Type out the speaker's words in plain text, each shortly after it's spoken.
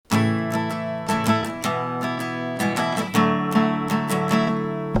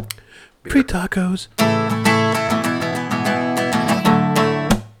Free tacos.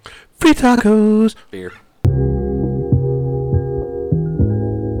 Free tacos. Beer.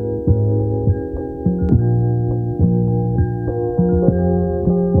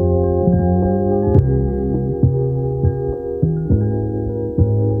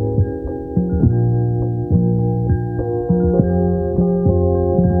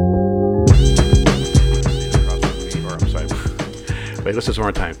 Wait, let's do this one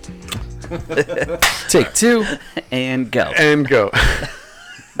more time. Take two. And go. And go.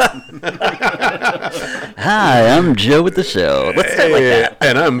 Hi, I'm Joe with the show. Let's start like that.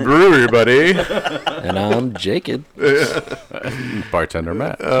 And I'm Brewery Buddy. And I'm Jacob. Bartender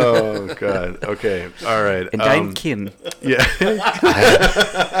Matt. Oh, God. Okay. All right. And I'm Kim. Yeah.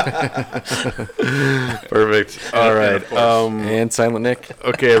 Perfect. All right. And Silent Nick.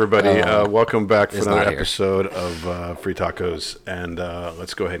 Okay, everybody. Welcome back for It's another not here. episode of Free Tacos. And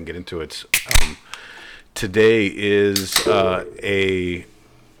let's go ahead and get into it. Today is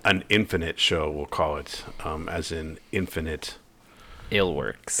an infinite show, we'll call it, as in infinite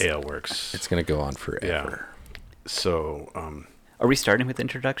Aleworks. Aleworks. It's going to go on forever. So, Are we starting with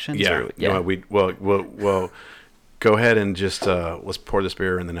introductions? yeah. Or, You know, we'll go ahead and just let's pour this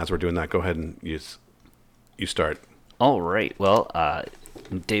beer, and then as we're doing that, go ahead and you start. All right. Well,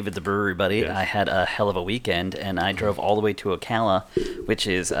 David the Brewery Buddy, Yes. I had a hell of a weekend, and I drove all the way to Ocala, which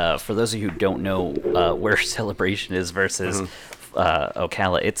is, for those of you who don't know where Celebration is versus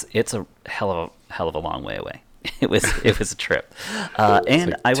Ocala, it's a hell of a long way away. It was a trip,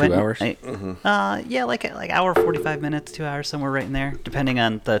 and like I 2 went. hours? Yeah, like hour 45 minutes, 2 hours, somewhere right in there, depending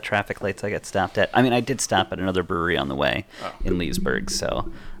on the traffic lights I get stopped at. I mean, I did stop at another brewery on the way in Leesburg,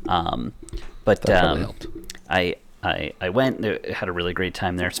 so, but That probably helped. I went, had a really great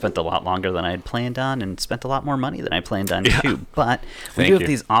time there, spent a lot longer than I had planned on, and spent a lot more money than I planned on too. But we Thank do have you.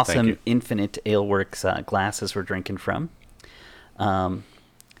 these Thank awesome you. Infinite Aleworks glasses we're drinking from.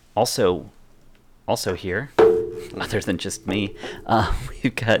 Also here, other than just me,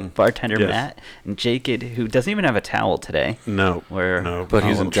 we've got bartender Yes. Matt and Jacob, who doesn't even have a towel today. No. Where No. But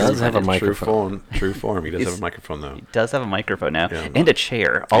he Oh, does have a true microphone. True form. He does have He's- a microphone, though. he does have a microphone now, Yeah. and a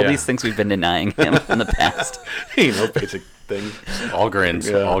chair. All Yeah. these things we've been denying him in the past. You know, basic things. All grins.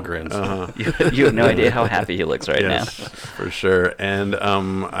 Yeah. All grins. You have no idea how happy he looks right Yes, for sure. And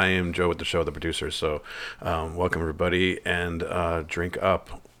I am Joe with the show, the producer. So welcome, everybody, and drink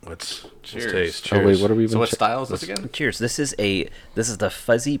up. Let's Cheers. taste. Oh, Cheers. wait, what are we So what style is this again? now. Cheers. This is the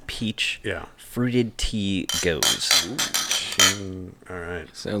fuzzy peach Yeah. fruited tea goes. All right.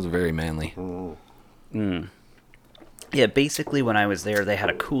 Sounds very manly. Yeah, basically when I was there, they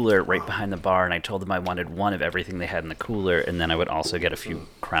had a cooler right behind the bar, and I told them I wanted one of everything they had in the cooler, and then I would also get a few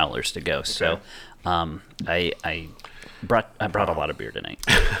crowlers to go. So, I brought a lot of beer tonight.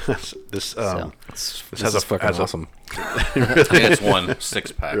 This This has a is fucking has a- awesome. It's one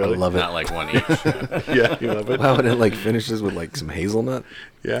 6-pack. Really? I love it. Not like one each. Yeah, you love it. Wow, and it like finishes with like some hazelnut.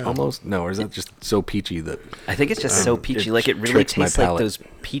 Yeah. Almost. No, or is that just so peachy that? I think it's just so peachy. it Like it really tricks my tastes like palate. those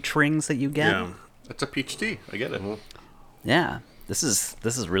peach rings that you get. Yeah. It's a peach tea. I get it. Yeah, this is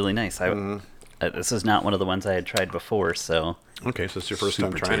really nice. This is not one of the ones I had tried before, so Okay, so it's your first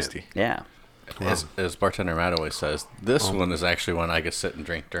time Super trying tasty. it. yeah. As bartender Matt always says, this one is actually one I could sit and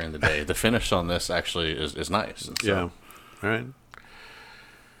drink during the day. The finish on this actually is nice. And so Yeah. All right.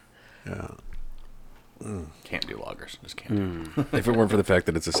 Yeah. Can't do lagers. Just can't. If it weren't for the fact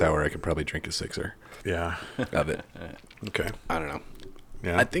that it's a sour, I could probably drink a sixer Yeah. of it. Okay. I don't know.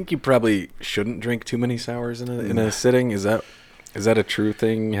 Yeah. I think you probably shouldn't drink too many sours in a sitting. Is that a true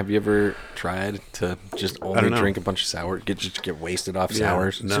thing? Have you ever tried to just only know. drink a bunch of sour, get wasted off Yeah,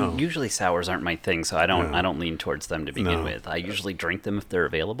 sours? no. So usually sours aren't my thing, so I don't No. I don't lean towards them to begin No. with. I usually drink them if they're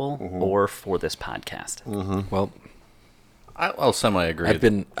available or for this podcast. Well, I'll semi-agree.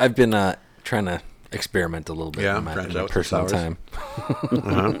 I've been trying to experiment a little bit Yeah, in my, branch in my out to personal sours. time.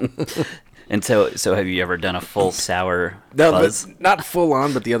 And so have you ever done a full sour No, buzz? but not full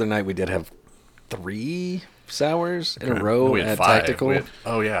on. But the other night we did have 3 sours in a row we had at 5. Tactical.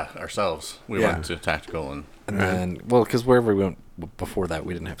 Ourselves. We Yeah. went to Tactical and And then, well, because wherever we went before that,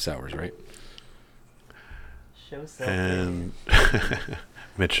 we didn't have sours, right? And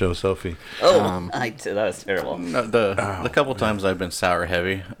Mitch show selfie. That was terrible. no, the couple times I've been sour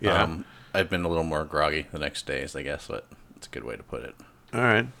heavy. Yeah. I've been a little more groggy the next days, I guess, but it's a good way to put it. All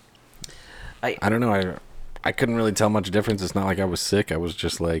right. I don't know. I couldn't really tell much difference. It's not like I was sick. I was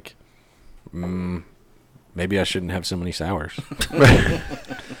just like, maybe I shouldn't have so many sours.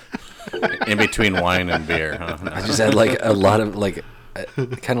 In between wine and beer, huh? I just had like a lot of like I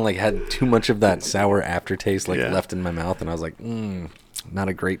kind of like had too much of that sour aftertaste Yeah. left in my mouth, and I was like, not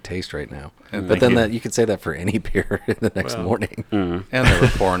a great taste right now. And But thank then you. that you could say that for any beer the next Well, morning. And they were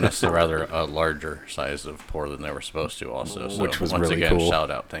pouring us a rather larger size of pour than they were supposed to, also. So Which was once really again, cool.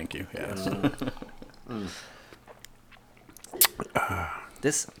 shout out, thank you. Yes.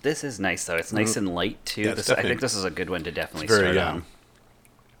 This is nice though. It's nice and light too. Yeah, it's This, I definitely- think this is a good one to definitely It's very start young. on.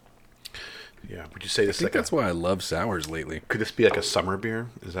 Yeah. Would you say I this is think like that's why I love sours lately. could this be like a summer beer?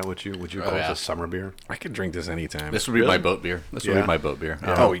 Is that what would you call yeah. this a summer beer? I could drink this anytime. This would be Really? my boat beer. This would Yeah. be my boat beer.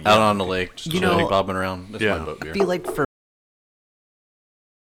 Oh, yeah. Out on the lake, just You know- chilling, bobbing around. This Yeah. is my boat beer. I feel like for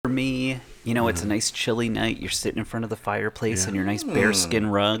me, you know, it's a nice chilly night. You're sitting in front of the fireplace in your nice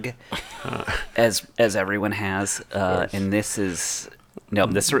bearskin rug, as everyone has, and this is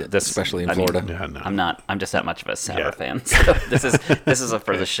this Especially in I mean, Florida. Yeah, no. I'm not. I'm just that much of a sour Yeah. fan. So this is a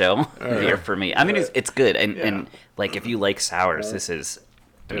for the show beer for me. I mean, it's good, and like if you like sours, this is.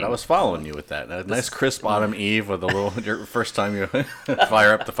 Dude, I was following you with that. A nice crisp autumn eve with a little your first time you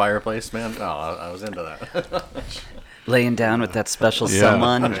fire up the fireplace, man. Oh, I was into that. Laying down with that special Yeah.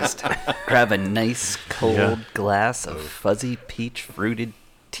 someone, just grab a nice cold Yeah. glass of fuzzy peach fruited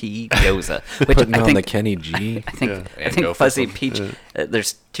tea goza, which Putting I on think the Kenny G. I think Yeah. I And think go for fuzzy some- peach.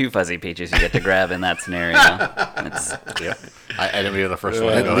 There's 2 fuzzy peaches you get to grab in that scenario. It's, Yeah. I didn't be the first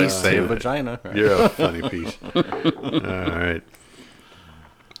one to At go least say two. vagina. You're a funny piece. All right.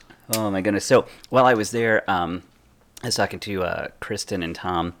 oh my goodness! So while I was there, I was talking to Kristen and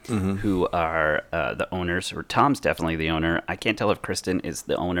Tom, who are the owners. Or Tom's definitely the owner. I can't tell if Kristen is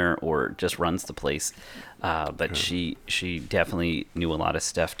the owner or just runs the place, but she definitely knew a lot of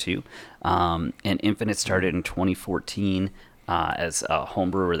stuff too. And Infinite started in 2014 as a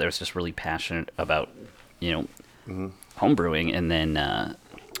home brewer that was just really passionate about, home brewing, and then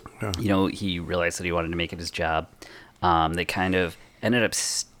he realized that he wanted to make it his job. They kind of ended up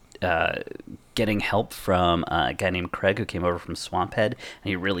getting help from a guy named Craig who came over from Swamphead, and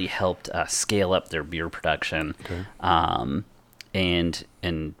he really helped scale up their beer production, and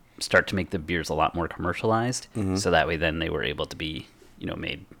start to make the beers a lot more commercialized. So that way, then they were able to be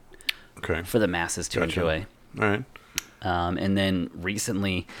made Okay. for the masses to Gotcha. enjoy. All right. And then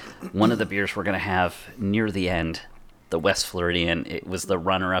recently, one of the beers we're going to have near the end, the West Floridian, it was the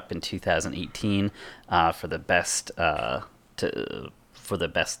runner-up in 2018 for the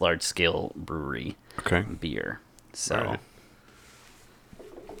best large-scale brewery Okay. beer. So, Alright.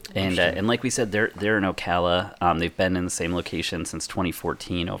 and like we said, they're in Ocala. They've been in the same location since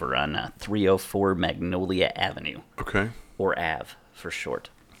 2014 over on 304 Magnolia Avenue, Okay. or Ave for short,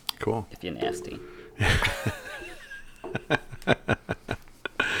 Cool. if you're nasty.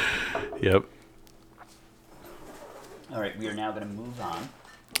 Yep. All right, we are now going to move on.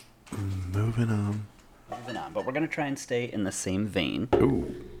 Moving on. Moving on, but we're going to try and stay in the same vein.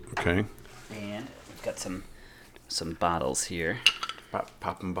 Ooh. Okay. And we've got some bottles here.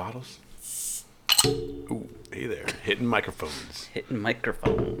 Popping bottles. Ooh. Hey there. Hitting microphones. Hitting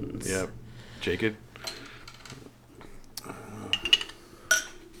microphones. Yep. Jacob.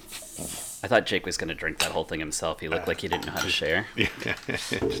 I thought Jake was going to drink that whole thing himself. He looked like he didn't know how to share. Yeah.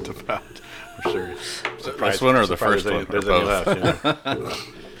 Just about. For sure. This one or the first one? There's Or any both? left, yeah.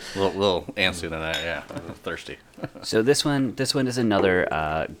 Little antsy than that, yeah. Thirsty. So this one is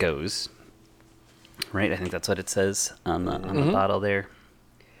another Goes. Right? I think that's what it says on the bottle there.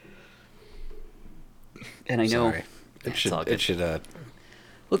 And I know Sorry. it's all good. It should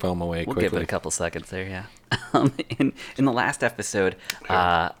foam away We'll quickly. give it a couple seconds there, yeah. In the last episode,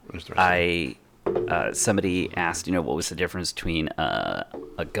 Where's the rest somebody asked, what was the difference between a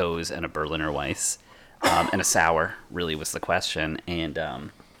Goes and a Berliner Weiss, and a sour. Really was the question, and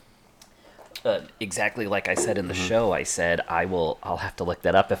exactly like I said in the show, I said I'll have to look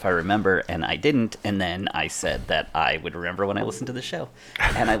that up if I remember, and I didn't. And then I said that I would remember when I listened to the show,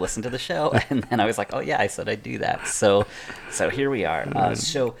 and I listened to the show, and then I was like, oh yeah, I said I'd do that. So here we are.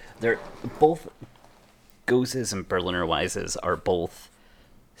 So they're both Goses and Berliner Weisses are both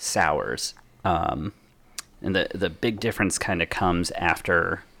sours, and the big difference kind of comes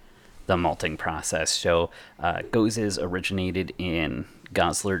after the malting process. So Goses originated in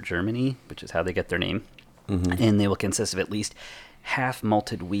Goslar, Germany, which is how they get their name. And they will consist of at least half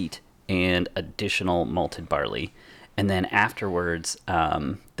malted wheat and additional malted barley. And then afterwards,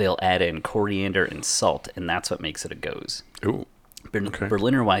 they'll add in coriander and salt, and that's what makes it a Gose. Ooh. Okay.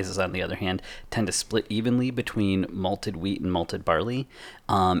 Berliner Weisses, on the other hand, tend to split evenly between malted wheat and malted barley.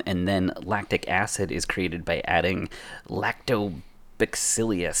 And then lactic acid is created by adding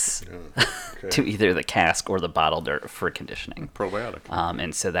lactobacillus to either the cask or the bottle for conditioning. Probiotic.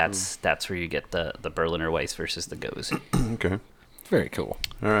 And so that's where you get the Berliner Weiss versus the Gose. Okay. Very cool.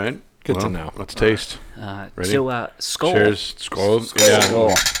 All right. Good to know. Let's taste. Ready? So, Skull. Cheers. Skull. Yeah.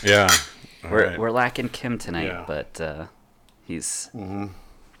 Skull. Yeah. All right. We're lacking Kim tonight, Yeah. but he's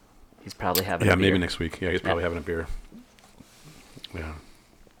probably having Yeah, a beer. maybe next week. Yeah, he's probably having a beer. Yeah.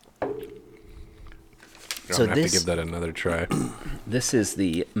 So I'm gonna have this- to give that another try. This is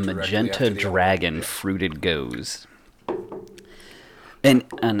the after Magenta the Dragon Fruited Goes. And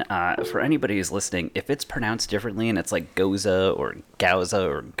for anybody who's listening, if it's pronounced differently and it's like Goza or Gauza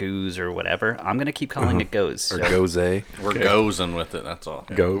or Goose or whatever, I'm going to keep calling it Goes. Or So- Goze. We're gozing with it. That's all.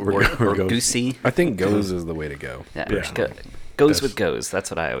 Go. or go. Goosey. I think Goze is the way to go. Yeah, Yeah. Goes That's- with Goes. That's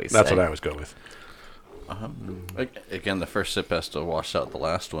what I always That's say. what I always go with. Again, the first sip has to wash out the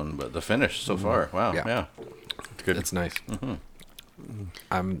last one, but the finish so far, wow, Yeah. yeah. It's good. It's nice.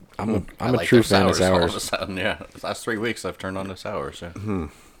 I'm I a like true their fan of sours all of a sours. sudden, yeah. The last 3 weeks I've turned on to sours. Yeah.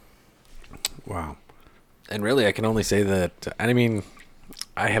 Wow. And really, I can only say that. I mean,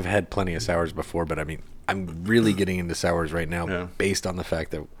 I have had plenty of sours before, but I mean, I'm really getting into sours right now, Yeah. based on the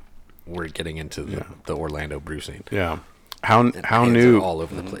fact that we're getting into the Orlando brew scene. Yeah. How And hands are new? all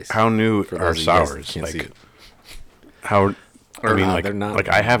over the place. How new For are those of you guys sours? that can't see Like it. how? I mean, like they're not- like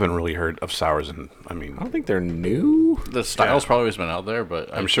I haven't really heard of sours, and I mean, I don't think they're new. The style's probably always been out there, but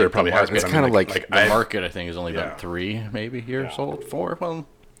I'm sure it probably has. It's but I kind mean, of like The market, I think, has only Yeah. been 3 maybe years old. 4. Well,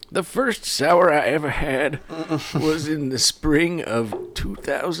 the first sour I ever had was in the spring of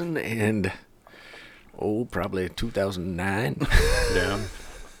 2000 and probably 2009 yeah.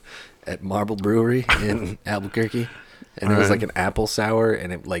 at Marble Brewery in Albuquerque. And it was like an apple sour,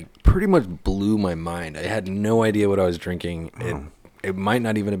 and it like pretty much blew my mind. I had no idea what I was drinking. It might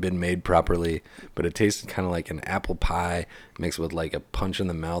not even have been made properly, but it tasted kind of like an apple pie mixed with like a punch in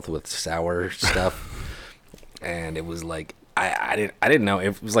the mouth with sour stuff. And it was like I didn't know,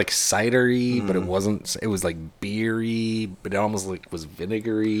 it was like cidery, but it wasn't. It was like beery, but it almost like was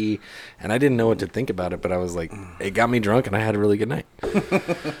vinegary, and I didn't know what to think about it. But I was like, it got me drunk, and I had a really good night.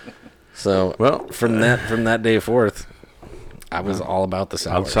 So Well, from that day forth, I was all about the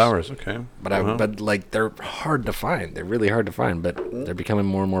sours. Sours. Okay. But Uh-huh. but like they're hard to find. They're really hard to find, but they're becoming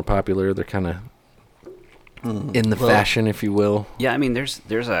more and more popular. They're kind of in the fashion, if you will. Yeah, I mean, there's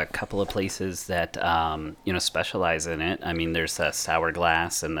a couple of places that specialize in it. I mean, there's Sour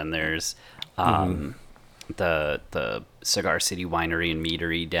Glass, and then there's the Cigar City Winery and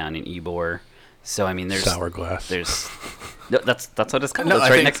Meadery down in Ybor. So I mean, there's Sour Glass. There's no, that's what it's called. no, it's I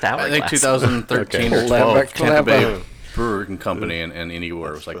right think, next to I think Hourglass. 2013 or Okay. 12, Clever, Tampa Bay clever. Brewing Company and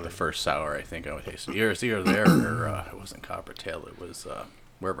Anywhere was like the first sour I think I would taste. Either there or it wasn't Coppertail. It was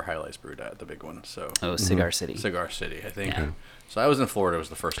wherever Highlights brewed at, the big one. So Oh, Cigar City. Cigar City, I think. Yeah. So I was in Florida. It was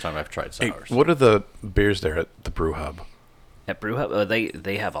the first time I've tried Hey, sours. what are the beers there at the Brew Hub? At Brew Hub,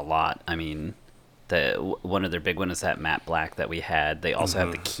 they have a lot. I mean, one of their big one is that Matte Black that we had. They also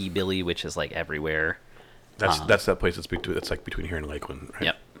have the Key Billy, which is like everywhere. That's that place that's between. It's like between here and Lakeland, right?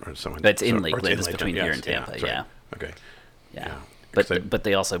 Yep. Or somewhere. But it's in or Lakeland. It's between here and yes, Tampa, sorry. yeah. Okay. Yeah. Yeah. But 'Cause but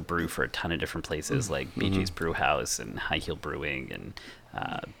they also brew for a ton of different places like BG's Brew House and High Heel Brewing and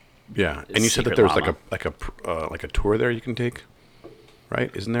Yeah, and you said that Secret there was Llama. like a tour there you can take,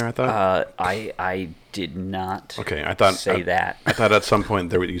 right? Isn't there? I thought. I did not Okay, I thought say that. I thought at some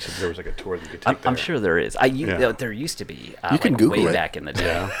point you said there was like a tour that you could take I'm there. sure there is. Yeah. There used to be. You can Google way it. back in the day.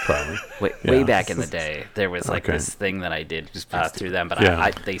 Yeah, probably. Way Yeah. back in the day, there was like Okay. this thing that I did through them, but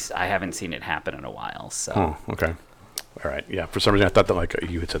Yeah. I haven't seen it happen in a while. So Oh, okay. All right. Yeah. For some reason, I thought that like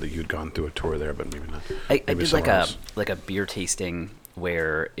you had said that you'd gone through a tour there, but maybe not. I Maybe did like somewhere a else. like a beer tasting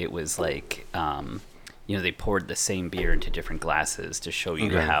where it was like they poured the same beer into different glasses to show you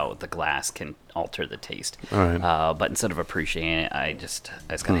Okay. how the glass can alter the taste. All right. But instead of appreciating it, I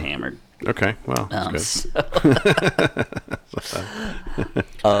was kind of hammered. Okay. Well, that's So-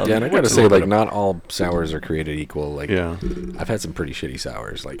 Yeah, and I gotta say, like, not all sours are created equal. Like, Yeah. I've had some pretty shitty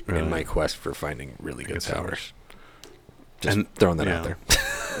sours, like, Really? in my quest for finding really good sours. Just And- throwing that yeah. out there.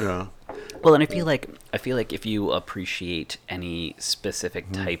 Yeah. Well, and I feel like if you appreciate any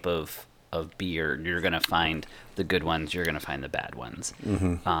specific Mm-hmm. type of beer, you're gonna find the good ones. You're gonna find the bad ones.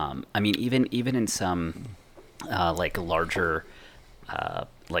 Mm-hmm. I mean, even in some like larger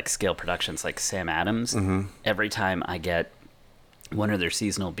like scale productions, like Sam Adams, Mm-hmm. every time I get one of their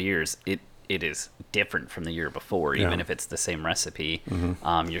seasonal beers, it is different from the year before, even Yeah. if it's the same recipe.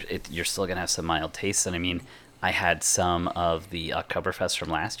 Mm-hmm. You're still gonna have some mild tastes, and I mean, I had some of the Oktoberfest from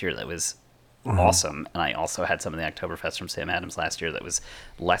last year that was awesome, and I also had some of the Oktoberfest from Sam Adams last year that was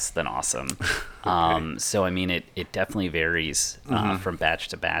less than awesome. So I mean, it definitely varies from batch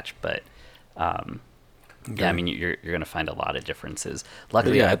to batch, but yeah, I mean, you're gonna find a lot of differences. But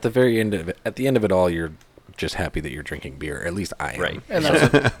Luckily, yeah, at the end of it all, you're just happy that you're drinking beer. At least I am. Right. And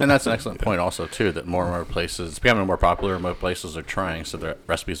that's an excellent point also too, that more and more places, it's becoming more popular, more places are trying, so the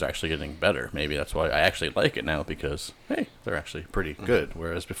recipes are actually getting better. Maybe that's why I actually like it now, because hey, they're actually pretty good.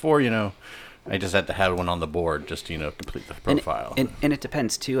 Whereas before, I just had to have one on the board just to, complete the profile. And it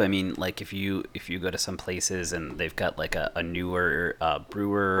depends too. I mean, like if you go to some places and they've got like a newer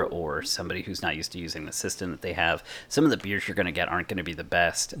brewer or somebody who's not used to using the system that they have, some of the beers you're going to get aren't going to be the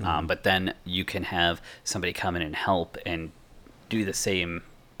best. But then you can have somebody come in and help and do the same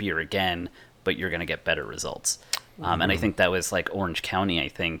beer again, but you're going to get better results. And I think that was like Orange County. I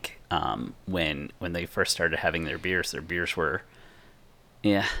think when they first started having their beers were,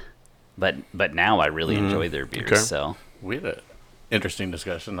 yeah. But now I really enjoy their beers. Okay. So We had an interesting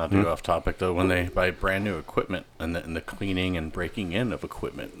discussion, not to go off topic though, when they buy brand new equipment and the cleaning and breaking in of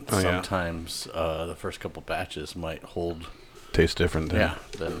equipment. Oh, yeah. Sometimes the first couple batches might hold, Tastes different. Than,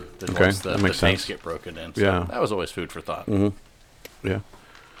 than Okay, once that the makes tanks sense. get broken in. So Yeah. that was always food for thought. Yeah.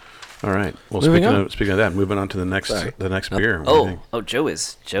 All right. Well, Moving speaking of that, moving on to the next Sorry. beer. What do you think? Joe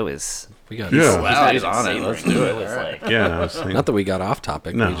is. We got Yeah. He's Wow, not he's even on it. savoring. Let's do it. Joe is All right. like, Yeah. I was thinking, Not that we got off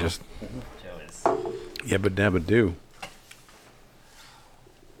topic. No. We just Joe is. Yabba dabba do.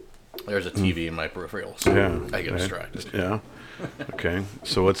 There's a TV in my peripheral, so Yeah. I get right. distracted. Yeah. Okay.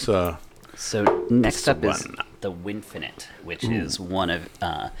 So what's So next up is one. the Winfinite, which is one of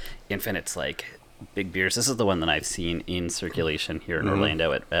Infinite's like big beers. This is the one that I've seen in circulation here in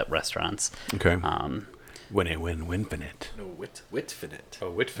Orlando at restaurants. okay? Um, Winfinite. no Whitfinite.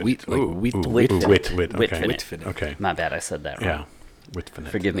 Oh, Whitfinite. Wheat, like wheat- Wit. Okay. Whitfinite. Okay. My bad, I said that wrong. Yeah. Whitfinite.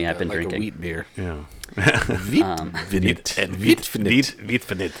 Forgive me, I've been like drinking. a wheat beer. Yeah. Whitfinite.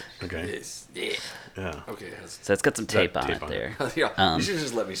 Wheatfinite. Okay. Yeah. Okay. So it's got some tape on tape it on there. Yeah, you should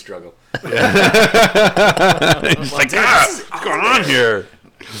just let me struggle. It's like, what's going on here?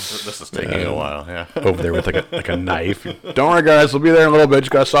 This is taking a while, yeah. Over there with like a knife. Don't worry, guys. We'll be there in a little bit.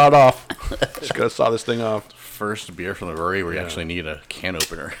 Just gotta saw it off. Just gotta saw this thing off. First beer from the brewery where you actually need a can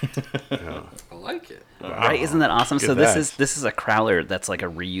opener. I like it. Right? Isn't that awesome? Look So at this that. is a crowler that's like a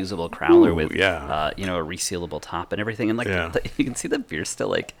reusable crowler Ooh, with yeah. a resealable top and everything, and like Yeah. you can see the beer still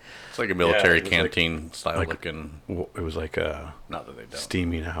like It's like a military it was like- canteen style like- looking. It was like Not that they don't.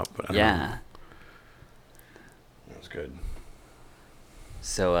 steaming out, but I don't know. yeah. It was good.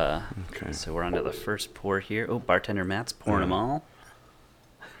 So Okay. so we're on to the first pour here. Oh, bartender Matt's pouring them all.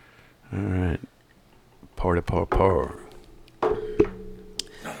 All right. Pour. Oh.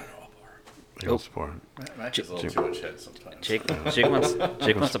 Pour. Max is a little too much head sometimes. Jake wants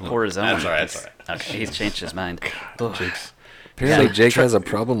to pour his own. That's all right. That's all right. Okay, he's changed his mind. Oh, Apparently, Yeah. Jake has a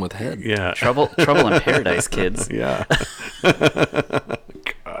problem with head. Yeah. trouble in paradise, kids. Yeah.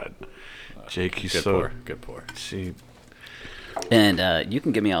 God. Jake, he's Good so. pour. Good pour. See. And you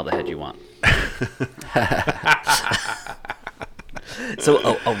can give me all the head you want.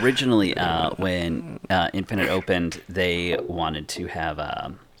 So originally, when Infinite opened, they wanted to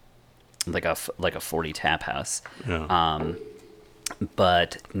have like a 40 tap house. Yeah.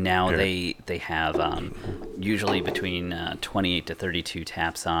 But now Here. they have usually between 28 to 32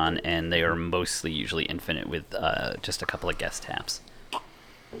 taps on, and they are mostly usually Infinite with just a couple of guest taps.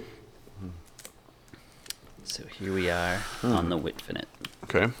 So here we are on the Whitfinite.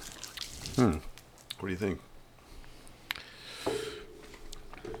 Okay. What do you think?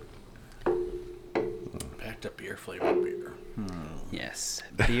 Packed up beer flavored beer. Yes,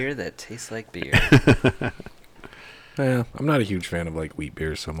 beer that tastes like beer. Yeah, I'm not a huge fan of like wheat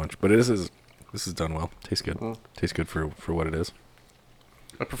beers so much, but this is done well. Tastes good. Tastes good for what it is.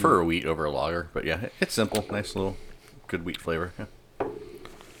 I prefer a wheat over a lager, but yeah, it's simple. Nice little good wheat flavor.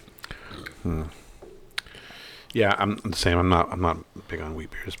 Yeah. Yeah, I'm the same. I'm not big on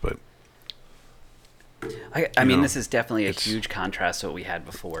wheat beers, but I mean, know, this is definitely a it's- huge contrast to what we had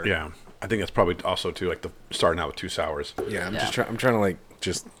before. yeah, I think that's probably also too like the starting out with two sours. Yeah, I'm Yeah. just I'm trying to like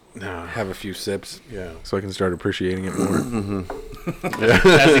just No. have a few sips Yeah. so I can start appreciating it more.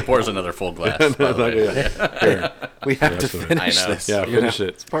 As he pours another full glass. by the way. Here, we have to that's what- finish I know. this. Yeah, you finish know? it.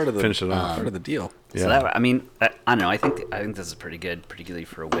 It's part of the Finish it off. part of the deal. Yeah. So that, I mean, I don't know. I think this is pretty good, particularly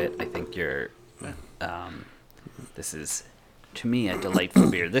for a wit. I think this is, to me, a delightful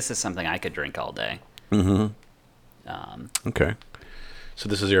beer. This is something I could drink all day. Okay. So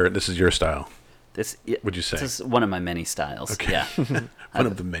this is your style. This Would you say? This is one of my many styles. Okay. Yeah, One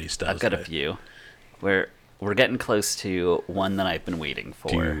of the many styles. I've got a that- few. We're getting close to one that I've been waiting for.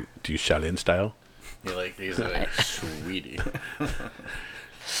 Do you Shaolin style? He's a sweetie.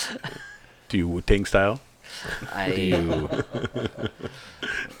 Do you Wu Tang style? I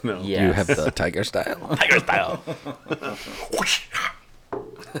No. yes. You have the tiger style. Tiger style.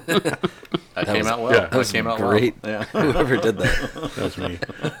 That came out well. yeah. That was came out great. well. Yeah. Whoever did that. That's me.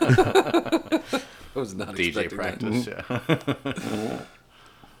 I was not DJ expecting practice. Yeah.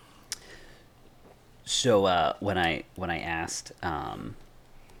 So when I asked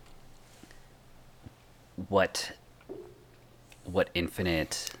what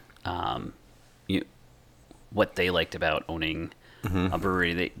Infinite what they liked about owning a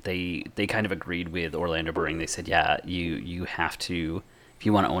brewery, they kind of agreed with Orlando Brewing. They said, yeah, you have to, if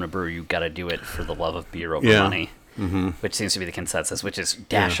you want to own a brewery, you got to do it for the love of beer over Yeah. money. Which seems to be the consensus, which is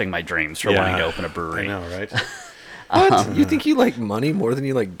dashing my dreams for wanting to open a brewery. I know, right? What? You think you like money more than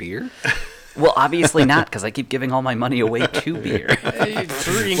you like beer? Well, obviously not, because I keep giving all my money away to beer.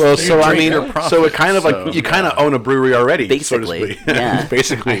 Well, so I mean, your so it kind of profit, like you kind of own a brewery already, Basically, so to speak. yeah.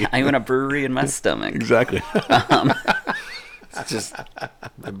 Basically, I own a brewery in my stomach. exactly. It's just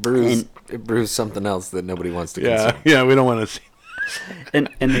it brews something else that nobody wants to Yeah, consume. yeah. We don't want to see. And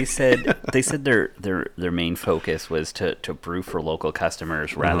they said their main focus was to brew for local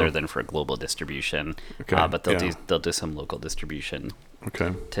customers rather than for global distribution. Okay, But they'll do some local distribution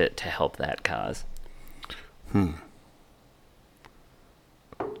Okay. to help that cause. Ooh.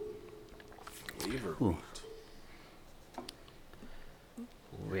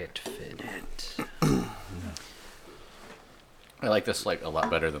 Witfinite. I like this like a lot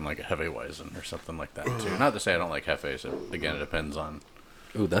better than like a Hefeweizen or something like that too. Not to say I don't like Hefes. Again, it depends on.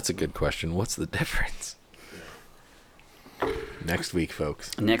 Ooh, that's a good question. What's the difference? Next week,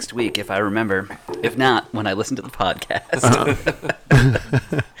 folks. Next week, if I remember. If not, when I listen to the podcast.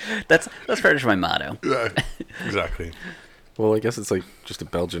 That's pretty much my motto. Yeah, exactly. Well, I guess it's like just a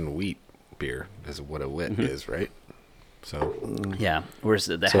Belgian wheat beer is what a wit is, right? So Yeah. Whereas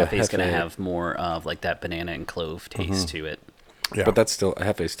the So a Hefe's going to Hefe- have more of like that banana and clove taste to it. Yeah, But that's still a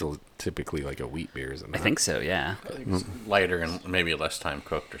Hefe is still typically like a wheat beer, isn't it? I think so, yeah. I think it's lighter and maybe less time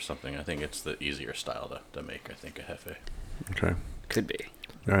cooked or something. I think it's the easier style to make. I think a Hefe. okay. Could be.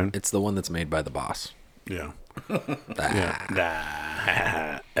 All right. It's the one that's made by the boss. Yeah.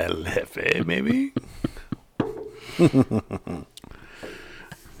 Ah. El Jefe, maybe.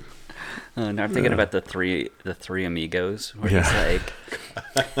 Now I'm thinking about the three amigos where Yeah.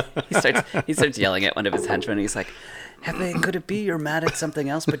 he's like he starts yelling at one of his henchmen. He's like, Hefe, could it be you're mad at something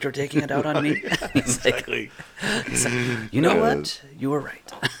else, but you're taking it out on me? he's like, you know what? You were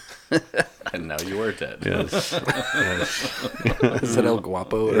right. And now you are dead. Yes. Is that El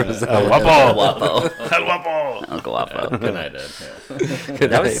Guapo or is that El Guapo. Guapo. El Guapo. El Guapo. Good night, Ed. Yeah.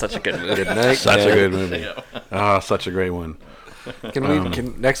 That was such a good movie. Good night. Such a Ed. good movie. Ah, such a great one.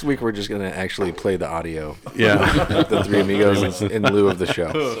 Can next week we're just gonna actually play the audio Yeah. of the Three Amigos in lieu of the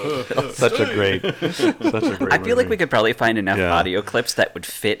show. Such a great I feel like we could probably find enough Yeah. audio clips that would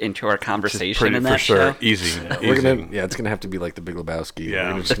fit into our conversation pretty in for that sure. show. Easy. We're Easy. gonna it's gonna have to be like the Big Lebowski.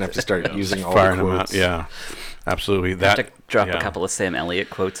 Yeah. We're just gonna have to start using all Firing the them quotes. out. Yeah. Absolutely. Have That to drop yeah. a couple of Sam Elliott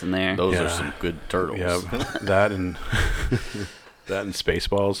quotes in there. Those Yeah. are some good turtles. Yeah. That and that and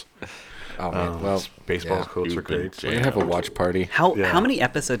Spaceballs. Oh man. Well, Spaceballs yeah. quotes are You've been great. We're gonna have a watch party. How Yeah. many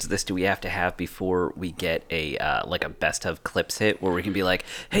episodes of this do we have to have before we get a like a best of clips hit where we can be like,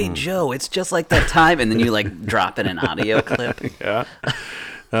 hey Joe, it's just like that time, and then you like drop in an audio clip? Yeah.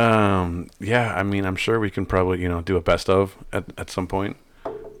 Yeah. I mean, I'm sure we can probably do a best of at some point.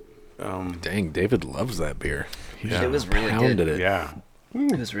 Dang, David loves that beer. Yeah. It was really Pounded good. it. Yeah.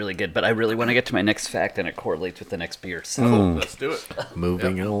 It was really good, but I really want to get to my next fact, and it correlates with the next beer. So, Let's do it.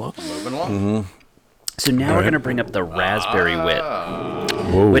 Moving along. Moving along. so now we're going to bring up the raspberry wit,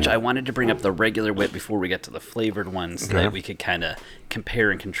 Whoa. which I wanted to bring up the regular wit before we get to the flavored ones, so Okay. that we could kind of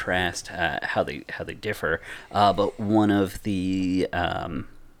compare and contrast how they differ. But one of the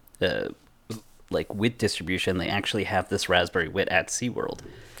like wit distribution, they actually have this raspberry wit at SeaWorld.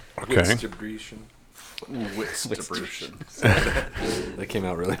 Okay. Distribution. Distribution. That came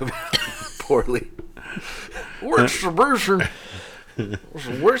out really poorly. Distribution.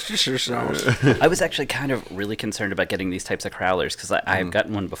 Worcestershire sauce. I was actually kind of really concerned about getting these types of crowlers because I've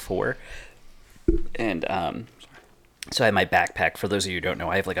gotten one before, and so I have my backpack. For those of you who don't know,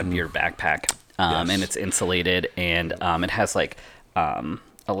 I have like a beer backpack, and it's insulated, and it has like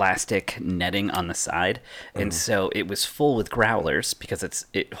elastic netting on the side, and so it was full with growlers because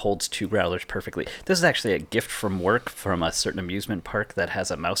it holds 2 growlers perfectly. This is actually a gift from work from a certain amusement park that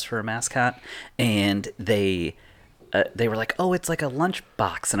has a mouse for a mascot, and they were like, "Oh, it's like a lunch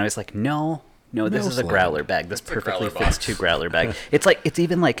box," and I was like, "No, this is a Mouse growler bag. This perfectly growler fits box. 2 growler bag. It's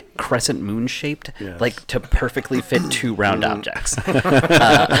even like crescent moon shaped, Yes. like to perfectly fit 2 round objects.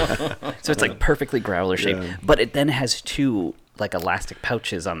 So it's like perfectly growler shaped, but it then has 2 like elastic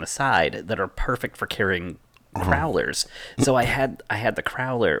pouches on the side that are perfect for carrying crowlers. So I had the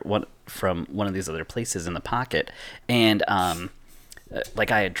crowler from one of these other places in the pocket, and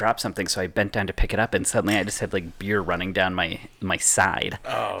like I had dropped something, so I bent down to pick it up, and suddenly I just had like beer running down my side,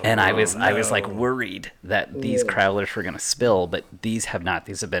 and I was like worried that these crowlers were gonna spill, but these have not.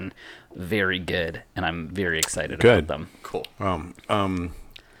 These have been very good, and I'm very excited about them. Cool.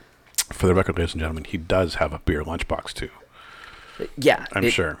 For the record, ladies and gentlemen, he does have a beer lunchbox too. Yeah, I'm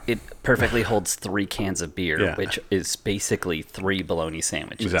sure. It perfectly holds 3 cans of beer, Yeah. which is basically 3 bologna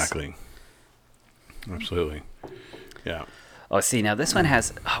sandwiches. Exactly. Absolutely. Yeah. Oh, see, now this one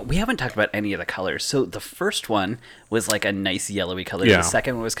has... we haven't talked about any of the colors. So the first one was like a nice yellowy color. Yeah. The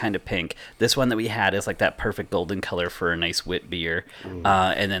second one was kind of pink. This one that we had is like that perfect golden color for a nice wit beer.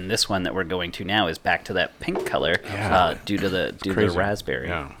 And then this one that we're going to now is back to that pink color due to the Crazy. raspberry.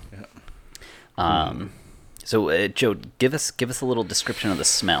 Yeah. So, Joe, give us a little description of the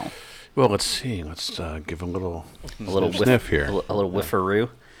smell. Well, let's see. Let's give a little whiff sniff here. A little whiffaroo.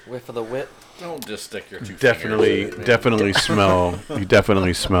 Whiff of the wit. Don't just stick your 2 Definitely smell. You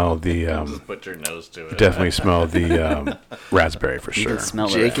definitely smell the. Just put your nose to it. Definitely smell the raspberry for You sure. can smell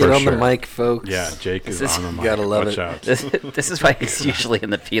Jake it. it on sure. the mic, folks. Yeah, Jake is This is- on the mic. gotta love Watch it. out. This is why he's usually in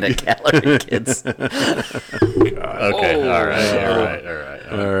the peanut gallery, kids. Okay. All right.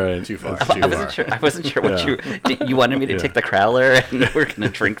 All right. Too far. I wasn't sure what you wanted me to take the crowler and we're gonna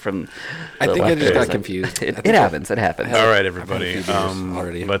drink from. I the think I just leftovers. got confused. It happens. It happens. All right, I've had a everybody. few beers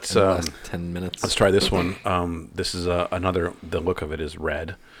already. Let's in the last 10 minutes. let's try this one. This is another. The look of it is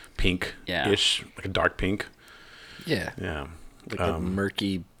red, pink-ish, like a dark pink. Yeah, Yeah. like a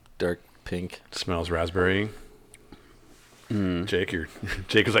murky, dark pink. Smells raspberry. Jake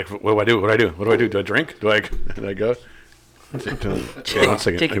is like, what do I do? What do I do? What do I do? Do I drink? Do I go? Okay, 1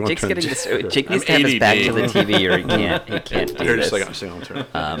 second. Jake's getting this. Jake needs to have his back to the TV, or he can't do Here, this. just like I'm saying, I'll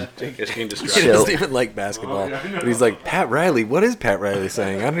turn. Jake is getting He distracted. doesn't even like basketball. But he's like, Pat Riley. What is Pat Riley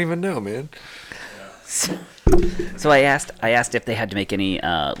saying? I don't even know, man. So I asked if they had to make any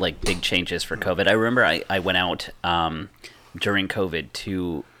like big changes for COVID. I remember I went out during COVID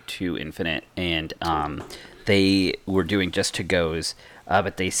to Infinite, and they were doing just to goes,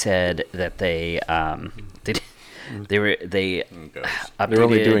 but they said that they They're only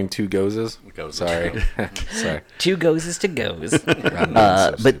updated- doing 2 gozes. Gozes. Sorry, sorry. 2 goes is to goes. I'm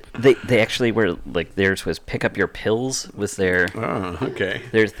so But they actually were like, theirs was pick up your pills was their Oh, okay.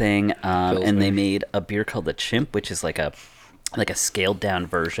 thing, and they maybe. made a beer called the Chimp, which is like a scaled down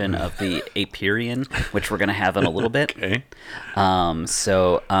version of the Aperion, which we're gonna have in a little bit. Okay. And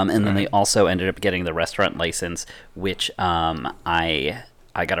then they also ended up getting the restaurant license, which I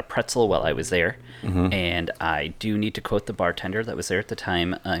got a pretzel while I was there, and I do need to quote the bartender that was there at the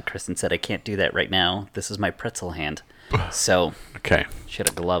time. Kristen said, "I can't do that right now. This is my pretzel hand." So Okay. she had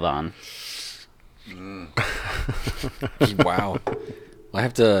a glove on. Wow. I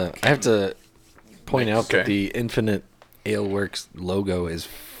have to point out that Okay. the Infinite Ale Works logo is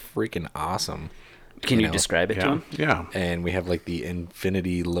freaking awesome. Can you know, describe it to Yeah. him? Yeah. And we have like the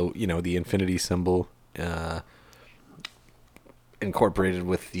infinity the infinity symbol incorporated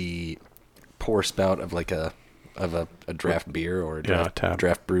with the pour spout of like a draft beer or a draft, tap.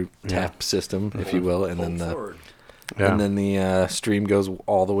 draft brew tap system, if you will, and then Yeah. the stream goes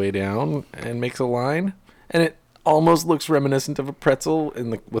all the way down and makes a line, and it almost looks reminiscent of a pretzel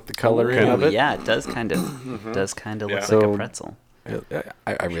with the coloring Okay. of it. Yeah, it does kind of look Yeah. like a So- pretzel.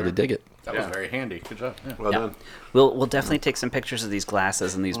 I really dig it. That was very handy. Good job. Yeah. Well Yeah. done. We'll definitely take some pictures of these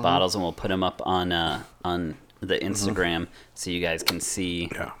glasses and these bottles, and we'll put them up on the Instagram so you guys can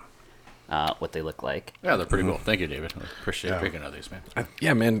see Yeah. what they look like. Yeah, they're pretty cool. Thank you, David. I appreciate Yeah. picking of these, man.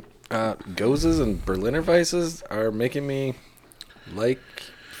 Yeah, man. Gozes and Berliner Weisses are making me like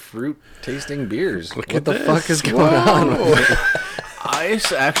fruit tasting beers. Look what at the this. fuck is going on?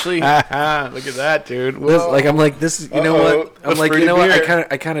 Ice actually. Look at that, dude. This, like I'm like this. You know Uh-oh. what? I'm What's like, you fruity know what? beer?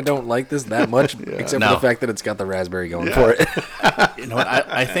 I kind of don't like this that much, except No. for the fact that it's got the raspberry going for it. You know what?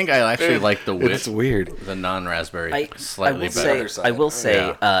 I think I actually like the It's wit, weird. the non-raspberry, I slightly will better. say, I will say,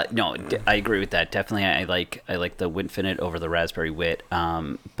 Yeah. no, I agree with that. Definitely, I like the Winfinite over the Raspberry Wit.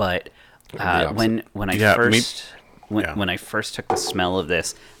 But opposite. when I Yeah, me- first yeah. when I first took the smell of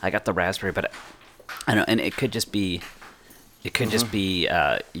this, I got the raspberry, but I don't know, and it could just be,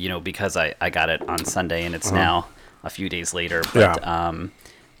 because I got it on Sunday and it's now a few days later. But I don't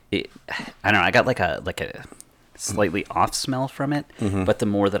know, I got like a slightly off smell from it, but the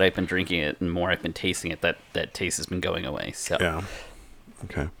more that I've been drinking it and more I've been tasting it, that taste has been going away. So Yeah.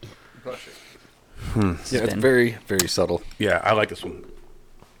 Okay. Yeah, it's been- very, very subtle. Yeah, I like this one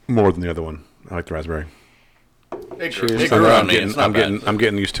more than the other one. I like the raspberry. Cheers. It grew on me. It's not I'm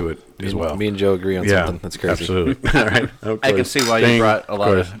getting used to it as well. Me and Joe agree on Yeah, something. That's crazy. absolutely. All right. Of I can course. see why you Ding. brought a lot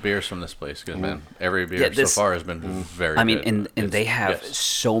course. of beers from this place. Good man. Every beer Yeah, this- so far has been very. I mean, good. and It's- they have yes.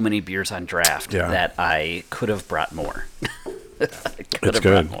 so many beers on draft Yeah. that I could have brought more. I could It's have brought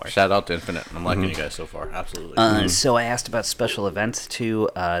good. more. Shout out to Infinite. I'm liking Mm-hmm. you guys so far. Absolutely. So I asked about special events too.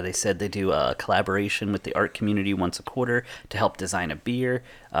 They said they do a collaboration with the art community once a quarter to help design a beer.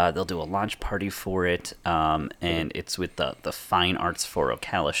 They'll do a launch party for it, and it's with the Fine Arts for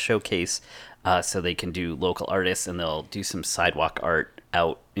Ocala showcase. So they can do local artists, and they'll do some sidewalk art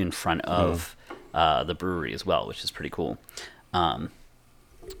out in front of the brewery as well, which is pretty cool.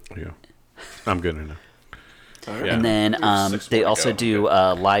 Yeah. I'm good enough. Yeah. And then Six they more to also go. do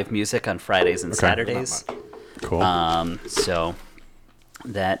live music on Fridays and Saturdays. Cool. So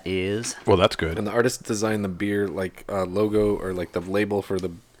that is well, that's good. And the artist designed the beer like logo or like the label for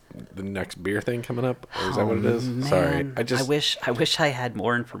the next beer thing coming up. Or is that what it is? Sorry, Man, I wish I had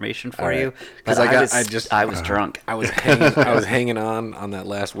more information for All right. you 'Cause because I I was drunk. I was hanging on that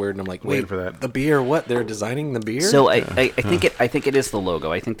last word, and I'm like, Waiting wait, for that. the beer? What? They're designing the beer? So I think it is the logo.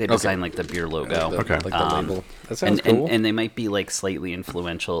 I think they designed like the beer logo. Okay. like the label. That sounds and, cool. and they might be like slightly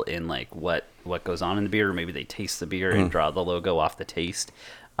influential in like what goes on in the beer, or maybe they taste the beer and draw the logo off the taste.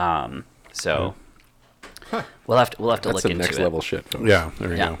 So we'll have to That's look some into next it. level shit. Folks. Yeah. There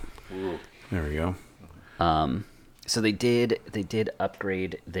we Yeah. go. There we go. So they did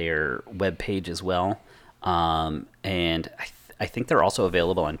upgrade their web page as well, and I think they're also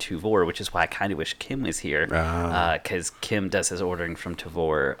available on Tuvor, which is why I kind of wish Kim was here, because Kim does his ordering from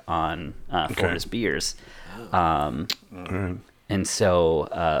Tuvor on for his beers, All right. and so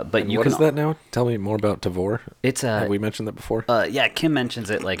but you What can is that now? Tell me more about Tavor. it's Have we mentioned that before? yeah, Kim mentions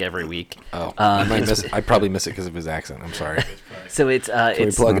it like every week. Oh, I probably miss it because of his accent. I'm sorry. So it's Can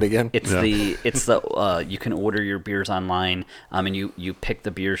we plug it again? It's Yeah. the you can order your beers online, and you pick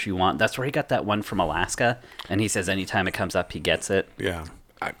the beers you want. That's where he got that one from Alaska, and he says anytime it comes up, he gets it. Yeah.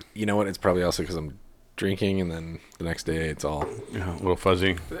 You know what? It's probably also because I'm drinking, and then the next day it's all. Yeah. A little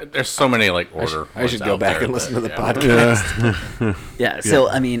fuzzy. There's so many like order. I should go ones back out and there listen to the that- podcast. Yeah. So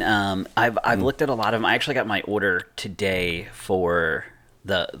I mean, I've looked at a lot of them. I actually got my order today for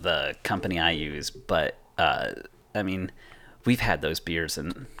the company I use, but I mean, we've had those beers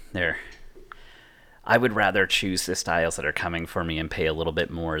and they're. I would rather choose the styles that are coming for me and pay a little bit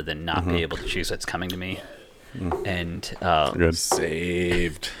more than not be able to choose what's coming to me. And Good.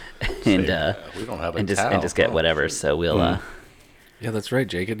 Saved. and we don't have a and just towel. get whatever. So we'll Yeah, that's right,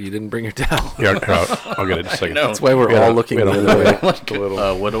 Jacob. You didn't bring your towel. Yeah. I'll get it. Just a second. know. That's why we're all looking the other way.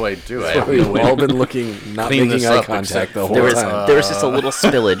 What do I do? I have We've no way. all been looking, not Clean making this eye up, contact except the whole there was time. there was just a little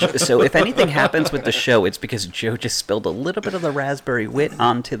spillage. So if anything happens with the show, it's because Joe just spilled a little bit of the raspberry wit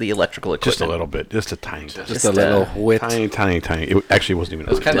onto the electrical equipment. Just a little bit. Just a tiny. Just a little wit. Tiny. It actually wasn't even.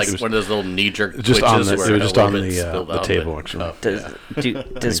 It's kind of it like was one of those little knee-jerk just on twitches the- where it was a just little on bit the, spilled the out, table, but- actually. oh, Does yeah.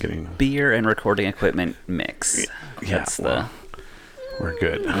 does kidding. beer and recording equipment mix? Yeah, That's well, we're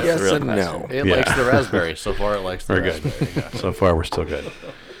good. Yes real and question. no. It Yeah. likes the raspberry. So far, it likes the We're good. raspberry. Yeah. So far, we're still good.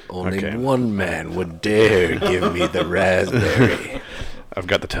 Only Okay. one man would dare give me the raspberry. I've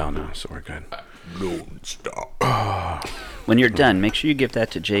got the towel now, so we're good. Don't stop. when you're done, make sure you give that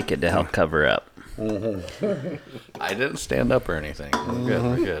to Jacob to help cover up. I didn't stand up or anything. We're good.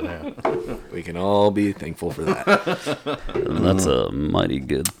 We're good. Yeah. We can all be thankful for that. That's a mighty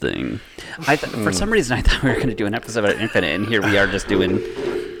good thing. For some reason, I thought we were going to do an episode about Infinite, and here we are just doing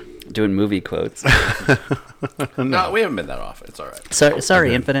movie quotes. No, we haven't been that off. It's all right.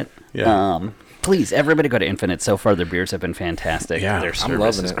 Sorry, Infinite. Yeah. Please, everybody go to Infinite. So far, their beers have been fantastic. Yeah, Their I'm service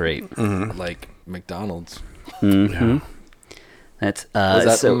loving is it. great. Like McDonald's. Yeah. That's Was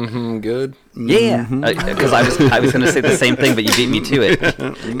that so. good? Yeah, because I was going to say the same thing, but you beat me to it.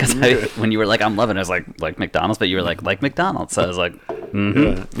 Because when you were like, "I'm loving," it, I was like McDonald's, but you were like McDonald's. So I was like,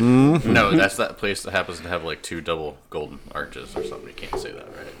 No, that's that place that happens to have like 2 double golden arches or something. You can't say that,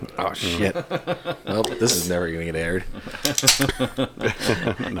 right? Oh, shit. Well, this is never going to get aired.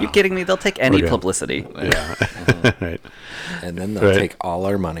 "You kidding me? They'll take any Okay. publicity." Yeah. Right. And then they'll Right. take all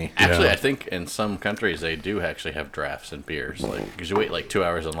our money. Actually, Yeah. I think in some countries they do actually have drafts and beers. Like, because you wait like 2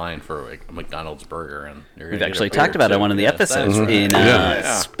 hours in line for like, a McDonald's burger, and you're We've gonna get a actually beer, talked about it too. on one of the Yeah, that's episodes right. in Yeah.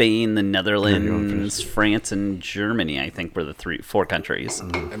 Spain, the Netherlands, France, and Germany. I think were the 4 countries.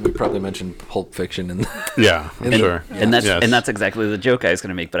 And we probably mentioned Pulp Fiction in Yeah. I'm sure. And that's Yes. and that's exactly the joke I was going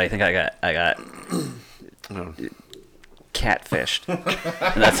to make, but I think I got catfished.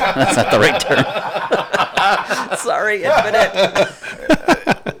 And that's not the right term. Sorry, Infinite.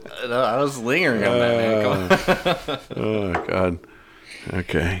 No, I was lingering on that, man. Come on. Oh God.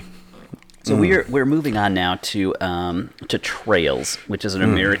 Okay. So we're moving on now to Trails, which is an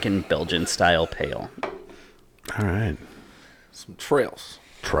American Belgian style pale. All right. Some trails.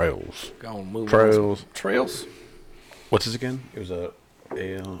 Trails. Go move Trails. Trails. What's this again? It was a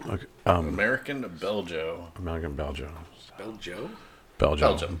ale. Okay. American Belgio. American Belgium. Belgio?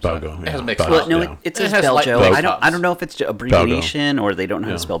 Belgium, Belgo. sorry. It Yeah. has mixed Belgium. Well, no, Yeah. it says It has light Belgio. base I hops. don't know if it's abbreviation or they don't know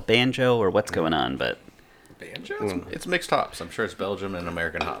how Yeah. to spell banjo or what's going on, but Banjo? It's mixed hops. I'm sure it's Belgium and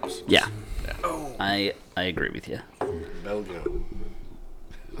American hops. yeah, Yeah. I agree with you. Belgio.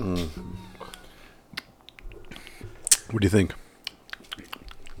 What do you think?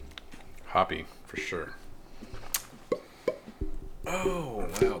 Hoppy, for sure. Oh,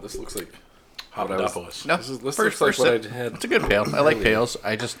 wow. This looks like... Hopdopolis. No, This looks first like what sip, I had it's a good pale. I like pales.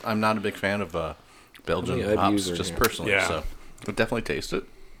 I'm not a big fan of Belgian How many hops, IBUs are just here? personally. Yeah. So I definitely taste it.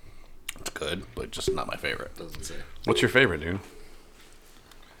 It's good, but just not my favorite. Doesn't say. What's your favorite, dude?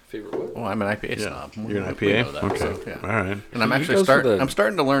 Favorite what? Well, I'm an IPA Yeah. snob. You're an We IPA? know that, Okay. so, yeah. All right. And I'm He actually goes for the- I'm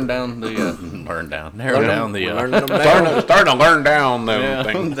starting to learn down the narrow down the Learning them Starting down. to, starting to learn down them yeah,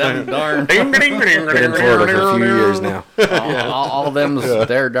 things. them darn Ding, ding, ding, ding, Been in ding, Florida for a ding, few ding. years now. all them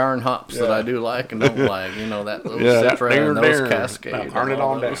their darn hops that I do like and don't like. You know that little Yeah, Citra ding, and those ding. Cascade. Now, and turn it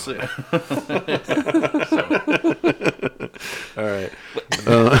all on those. All right.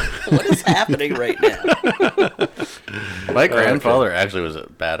 What is happening right now? My grandfather actually was a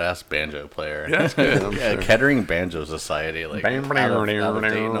badass banjo player. Yeah, that's good. I'm Yeah, sure. Kettering Banjo Society, like Bam, out bam, of bam,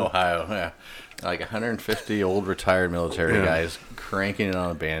 Dayton, bam. Ohio. Yeah, like 150 old retired military Yeah. guys cranking it on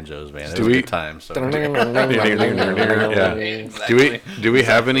the banjos, man. It Do was a we- good time. So Yeah. Do we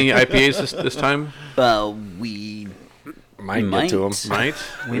have any IPAs this time? We Might Might. get to them. Might.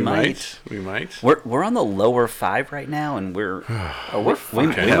 We might. We might. we're on the lower 5 right now, and we're We're fine.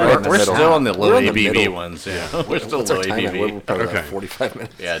 Okay. Yeah, We're- right in the we're middle. still on the low We're in the ABV middle. ones. Yeah, we're still What's low our time at? We're ABV. probably Okay. like 45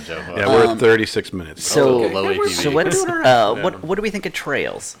 minutes. Yeah, Joe. Yeah, we're at 36 minutes. so low ABV. so what's what do we think of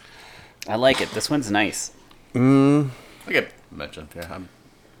Trails? I like it. This one's nice. I get mentioned. Yeah,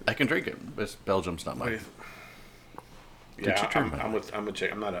 I can drink it. But Belgium's not my. Yeah, try I'm with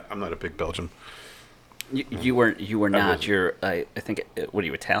Jake. I'm not a big Belgian. You were not. You're I think what are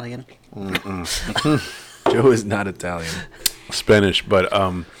you, Italian? Joe is not Italian, Spanish, but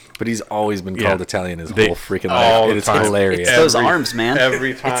but he's always been Yeah. called Italian his They- whole freaking all life. the It is time. hilarious. It's those Every- arms, man.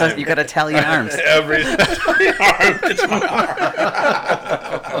 every time. You got Italian arms. every Italian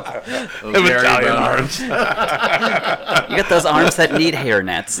arms. You got those arms that need hair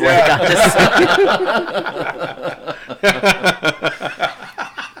nets. Like,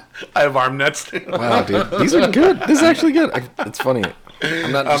 I have arm nets. Wow, dude, these are good. This is actually good. It's funny.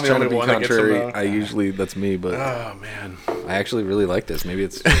 I'm not just the trying to only be one that gets them, contrary. though. I usually that's me, but Oh man. I actually really like this. Maybe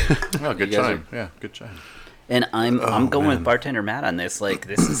it's Oh, good You guys time. Yeah, good time. and I'm going man. with bartender Matt on this. Like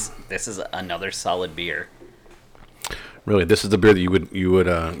this is another solid beer. Really, this is the beer that you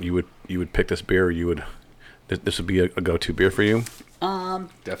would pick this beer. Or you would. This would be a go-to beer for you.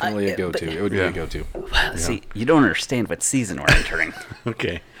 definitely a go-to. but- It would be Yeah. a go-to. See, you don't understand what season we're entering.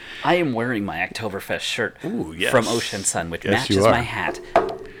 Okay. I am wearing my Oktoberfest shirt Ooh, yes. from Ocean Sun, which Yes, you matches are. my hat.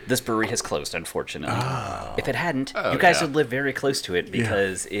 This brewery has closed, unfortunately. If it hadn't, Oh, you guys yeah. would live very close to it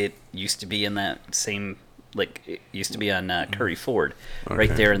because it used to be in that same, like, it used to be on Curry Ford, right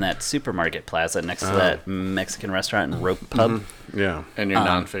Okay. there in that supermarket plaza next to that Mexican restaurant and Rope Pub. Yeah. And your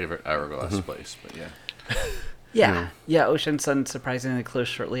non-favorite hourglass place, but yeah. Yeah, Ocean Sun surprisingly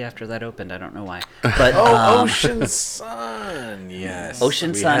closed shortly after that opened. I don't know why. But Ocean Sun. Yes.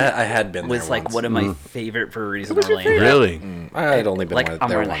 Ocean Sun I had been was there like once. one of my favorite breweries in Orlando. Really I had only been Like, there I'm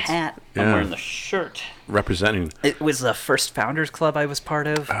wearing the once. hat, I'm Yeah. wearing the shirt. representing. It was the first Founders Club I was part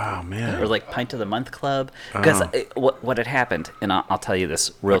of. Oh man. Or like Pint of the Month Club, because what had happened, and I'll tell you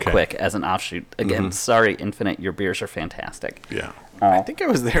this real Okay. quick as an offshoot. Again, sorry, Infinite, your beers are fantastic. Yeah. I think I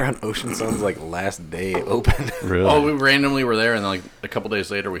was there on Ocean Sun's like last day open. Really. Oh, we randomly were there, and then, like a couple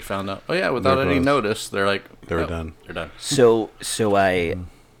days later, we found out. Oh yeah, without They're any closed. notice, they're like They were "Oh, done." They're done. So I,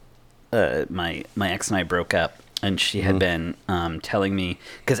 my ex and I broke up, and she had been telling me,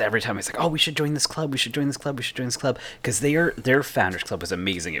 because every time I was like, oh, we should join this club, we should join this club, we should join this club, because their Founders Club was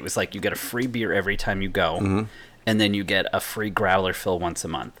amazing. It was like you get a free beer every time you go, and then you get a free growler fill once a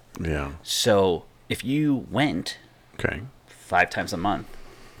month. Yeah. So if you went Okay. 5 times a month,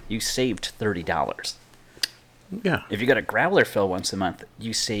 you saved $30. Yeah. If you got a growler fill once a month,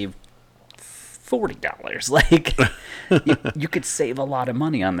 you save $40. Like, you could save a lot of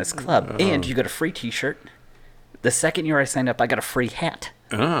money on this club, and you got a free T-shirt. The second year I signed up, I got a free hat.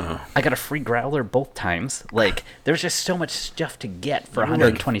 Oh. I got a free growler both times. Like, there's just so much stuff to get for You're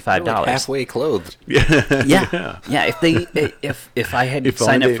like $125. halfway clothed. Yeah. If I had If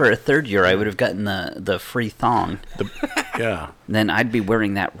signed only up for a third year, I would have gotten the free thong. Yeah. Then I'd be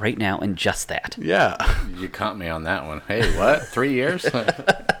wearing that right now and just that. Yeah. You caught me on that one. Hey, what? 3 years?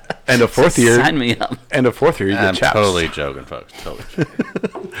 And a fourth year. Sign me up. And a fourth year, you I'm get chaps. totally joking, folks. Totally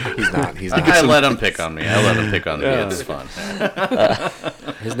joking. He's not. He's not. I let him pick on me. Yeah. It's fun.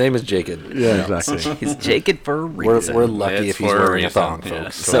 His name is Jacob. Yeah, exactly. He's Jacob for a reason. We're lucky It's if he's for a wearing a reason. thong, Yeah.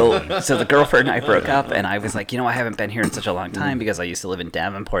 folks. So the girlfriend and I broke up, and I was like, I haven't been here in such a long time because I used to live in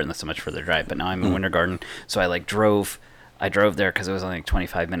Davenport, and that's so much further drive. But now I'm in Winter Garden, so I drove there because it was only like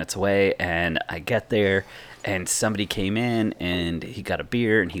 25 minutes away, and I get there, and somebody came in, and he got a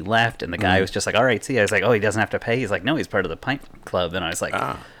beer, and he left, and the guy was just like, all right, see. I was like, oh, he doesn't have to pay. He's like, no, he's part of the pint club, and I was like,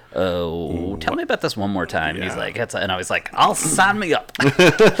 oh, tell me about this one more time. And he's Yeah. like, and I was like, I'll sign me up.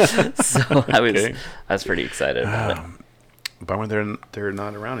 So I was pretty excited about it. Bummer they're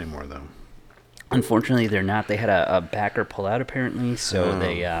not around anymore, though. Unfortunately, they're not. They had a backer pull out apparently, so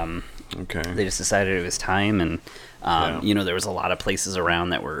they Okay. just decided it was time, and Yeah. there was a lot of places around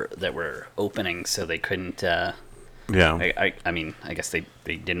that were opening, so they couldn't. Yeah. I mean, I guess they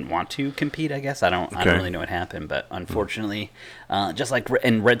didn't want to compete. I guess I don't Okay. really know what happened, but unfortunately, just like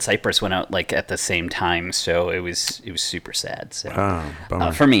and Red Cypress went out like at the same time, so it was super sad. So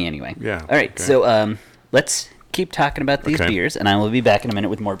Bummer. for me anyway. Yeah, All right, okay. so let's keep talking about these Okay. beers, and I will be back in a minute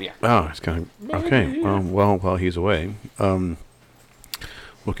with more beer. Oh, it's kind of okay. Well, while he's away,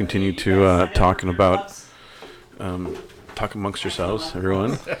 we'll continue to talking about talk amongst yourselves,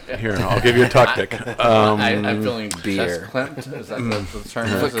 everyone. Here, I'll give you a talk tick. I'm feeling beer. chest-clamped. Is that the term?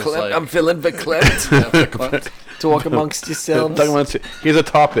 Is? It's like- I'm feeling verklempt. clamped. Talk amongst yourselves. Talking about, here's a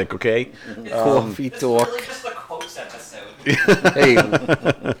topic, okay? Coffee talk. just the quotes episode. Hey,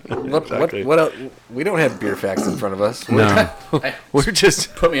 what else? We don't have beer facts in front of us. No. We're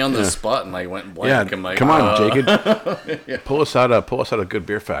just. Put me on the spot and I went blank. Yeah, I'm like, come on, Jacob. Pull us out a good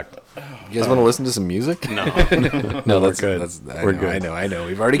beer fact. You guys want to listen to some music? No. No, we're that's good. We're good. I know.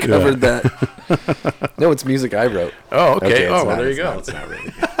 We've already covered that. No, it's music I wrote. Oh, okay. it's Oh, well, not- there you it's go. not- it's not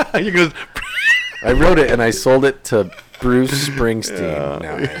really. You're gonna. I wrote it and I sold it to Bruce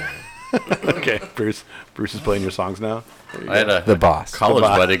Springsteen. Okay, Bruce. Bruce is playing your songs now. I had a The boss. college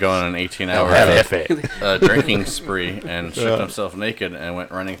buddy go on an 18-hour LFA. drinking spree and stripped himself naked and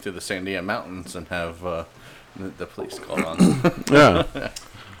went running through the Sandia Mountains and have the police called on. Yeah.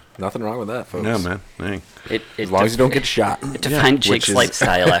 Nothing wrong with that, folks. Yeah, man. Dang. As long as you don't get shot, It defined Jake's is-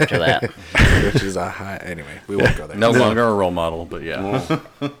 lifestyle after that. which is a high. Anyway, we won't go there. No longer a role model, but yeah.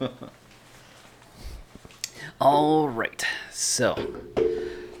 All right, so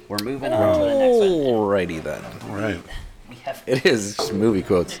we're moving on to the next one. Alrighty then. All right. We have It is just movie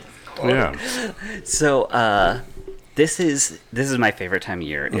quotes. Yeah. So this is my favorite time of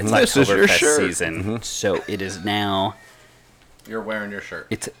year. It's This is your Oktoberfest shirt. season, so it is now. You're wearing your shirt.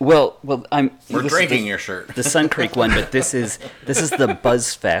 It's well. I'm. We're this is drinking the, your shirt. the Sun Creek one, but this is the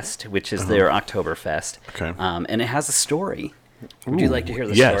Buzz Fest, which is their Oktoberfest. Okay. And it has a story. Would you like to hear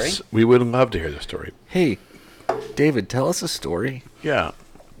the Yes, story? we would love to hear the story. Hey, David, tell us a story. Yeah.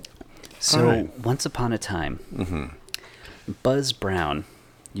 So All right. once upon a time, Buzz Brown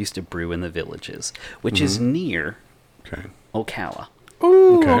used to brew in the Villages, which is near Okay. Ocala.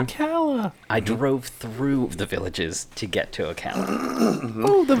 Ooh, Okay. Ocala. I drove through the Villages to get to Ocala.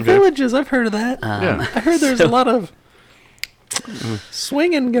 Oh, the Villages. I've heard of that. Yeah. I heard there's a lot of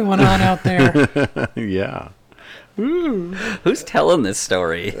swinging going on out there. Yeah. Who's telling this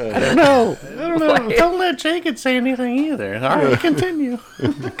story? I don't know. Don't let Jacob say anything either. All right, continue.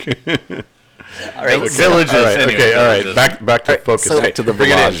 All right, Villages. All right. anyway, Okay. All right. Villages. Back to focus. so- Back to the Bring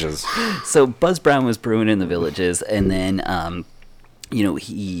it in. Villages. so Buzz Brown was brewing in the Villages, and then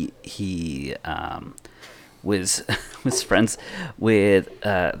he was was friends with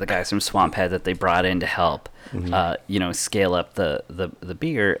the guys from Swamp Head that they brought in to help scale up the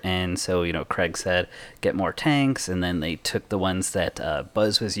beer. And so Craig said get more tanks, and then they took the ones that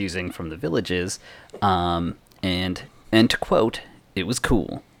Buzz was using from the Villages, and to quote, it was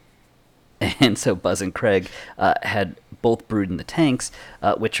cool. And so Buzz and Craig had both brewed in the tanks,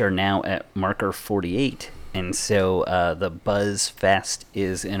 which are now at marker 48. And so the Buzz Fest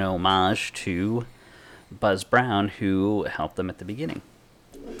is an homage to Buzz Brown, who helped them at the beginning.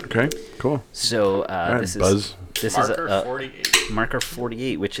 Okay. Cool. So right, this Buzz. is Marker 48. marker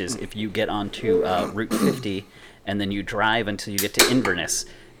 48, which is if you get onto Route 50 and then you drive until you get to Inverness.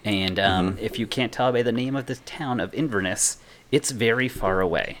 And if you can't tell by the name of the town of Inverness, it's very far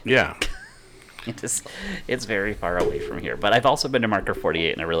away. Yeah. It's very far away from here. But I've also been to Marker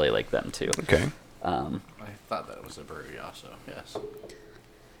 48, and I really like them too. Okay. I thought that was a brewery also. Yes.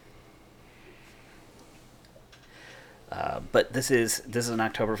 But this is an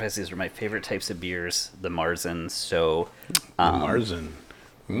Oktoberfest. These are my favorite types of beers, the Marzens. So, Marzen.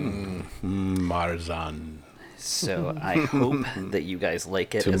 Marzan. so I hope that you guys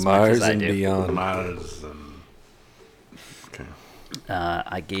like it To as much Mars as I and do. beyond. Marzen. Okay.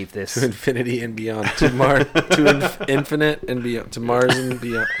 I gave this To infinity and beyond. To infinite and beyond. To Mars and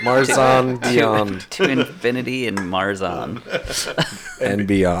beyond. Mars on beyond. to infinity and Marzon. And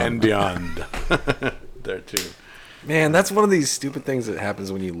beyond. And beyond. There too. Man, that's one of these stupid things that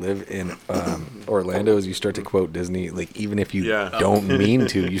happens when you live in Orlando. Is you start to quote Disney, like even if you Yeah. don't mean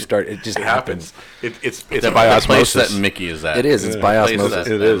to, you start. It just It happens. happens. It's The by place osmosis. that Mickey is at. It is. It's by The place osmosis.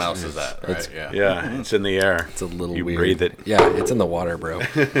 that It is. Mouse is at. Right. It's- Yeah. Yeah, it's in the air. It's a little you weird. breathe it. Yeah, it's in the water, bro.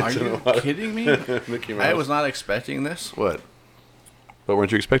 Are you kidding me? Mickey I Mouse. was not expecting this. What? What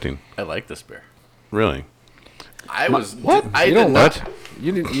weren't you expecting? I like this beer. Really? I was. What? I You did don't not. what?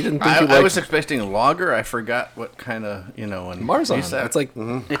 You didn't think I you liked was expecting lager. I forgot what kind of When Marzon. you said- It's like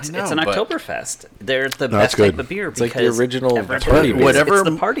It's I know, it's an but- Oktoberfest. They're the that's best type good. of beer It's like because the original everybody- party beer. Whatever- It's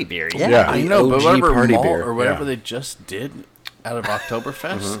the party beer. Yeah. Yeah. I know, but OG whatever party malt beer. or whatever Yeah. they just did out of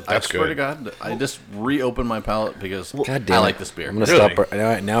Oktoberfest, I That's swear to good. God, I just reopened my palate because God damn I it. like this beer. I'm gonna Really?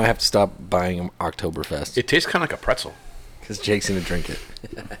 stop. Now I have to stop buying Oktoberfest It tastes kind of like a pretzel. because Jake's gonna drink it.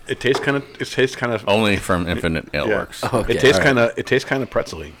 It tastes kind of. Only from Infinite Ale Yeah. Works. Okay, It tastes all kind of. It tastes kind of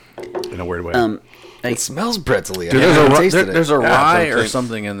pretzel-y in a weird way. It smells pretzely. I There's haven't a tasted it. there's a Yeah, rye that's what or I'm saying.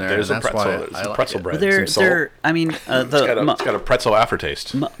 something in there. There's and a that's pretzel. why There's I a like pretzel it. bread. They're Some salt. they're. I mean, It's got the it's got a pretzel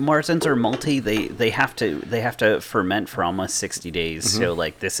aftertaste. Marzens are malty. They have to ferment for almost 60 days. So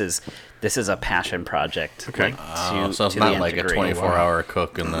like this is a passion project. Okay. Like, to, So it's to the not nth like a degree. 24-hour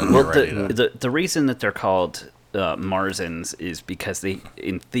cook and then Well, you're ready to. the reason that they're called Marzens is because they,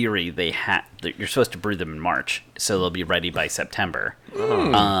 in theory, you're supposed to brew them in March, so they'll be ready by September.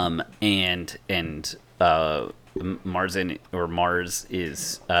 Marzen or Mars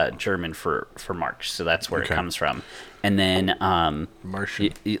is German for March, so that's where Okay. it comes from. And then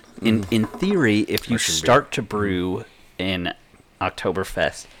Martian. in theory, if you Martian beer. start to brew in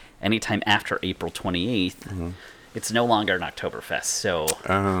Oktoberfest anytime after April 28th, it's no longer an Oktoberfest. So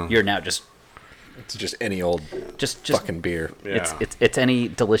you're now just It's just any old just fucking beer. Yeah. it's any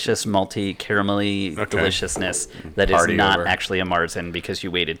delicious malty caramelly Okay. deliciousness that is Party not over. actually a Marzen because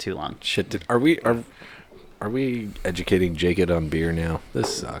you waited too long. Shit. Are we educating Jacob on beer now?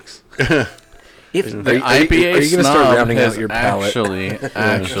 This sucks. If Are The you- are you- IPA are you gonna start snob rounding out has your palate?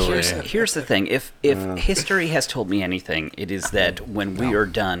 Actually, here's the thing, if history has told me anything, it is that when we are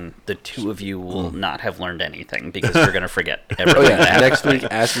done, the two of you will not have learned anything because you're going to forget everything. Oh yeah. that happened. Next week,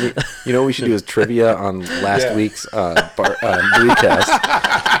 ask me. You know what we should do is trivia on last week's brew test.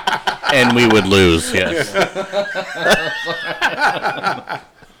 and we would lose. Yes.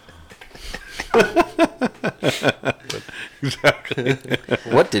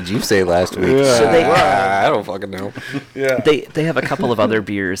 What did you say last week? So they- I don't fucking know. They have a couple of other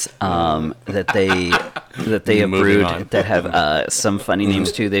beers that they have Moving brewed on. that have some funny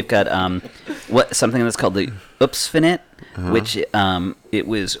names too. They've got something that's called the Upsfinnet, which it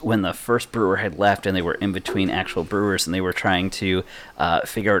was when the first brewer had left and they were in between actual brewers and they were trying to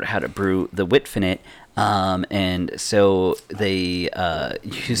figure out how to brew the Witfinnet. And so they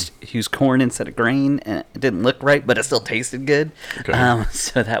used corn instead of grain, and it didn't look right, but it still tasted good. Okay.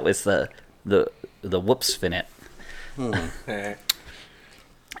 So that was the Whoopsfinnet.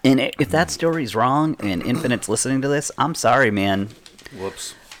 And if that story's wrong and Infinite's listening to this, I'm sorry, man.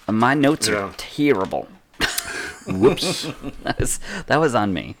 Whoops. My notes Yeah. are terrible. Whoops. That was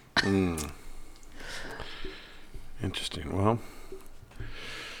on me. Interesting. Well,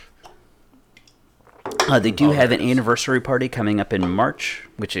 They do have an anniversary party coming up in March,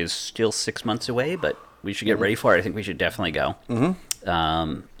 which is still 6 months away, but we should get ready for it. I think we should definitely go.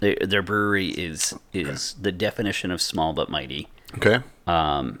 Their brewery is the definition of small but mighty. okay.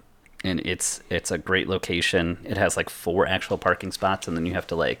 And it's a great location. It has like 4 actual parking spots, and then you have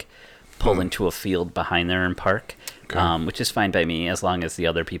to like pull into a field behind there and park, which is fine by me as long as the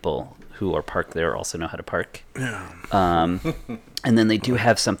other people who are parked there also know how to park. Yeah. And then they do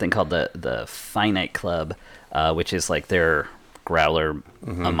have something called the Finite Club, which is like their growler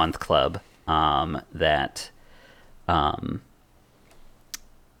a month club that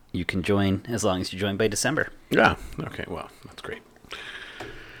you can join as long as you join by December. Yeah. Okay. Well, that's great.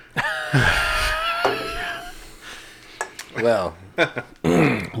 Well,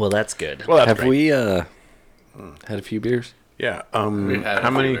 Well, that's good. Well, that's have great. we had a few beers? Yeah. We had How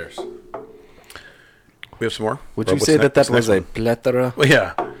a few many? beers. We have some more. Would Or you what's say that what's that was next a plethora? one? Well,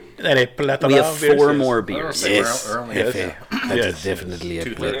 yeah. We have 4 more beers. We're only Yes. That Yes. is definitely a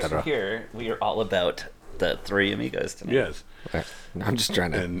Two plethora. Here, we are all about the 3 amigos tonight. Yes. Alright, I'm just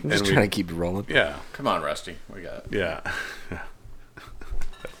trying to, And- I'm just and we- trying to keep it rolling. Yeah. Come on, Rusty. We got it. Yeah.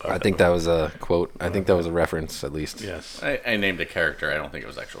 I think that was a quote. I think that was a reference, at least. Yes. I named a character. I don't think it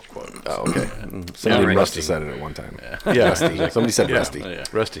was actual quote. Oh, okay. Somebody right. must have said it at one time. Yeah. Rusty. Somebody said Yeah. Rusty. Yeah.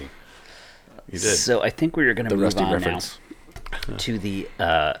 Rusty. You did. So I think we're going to The move Rusty on reference. now to the.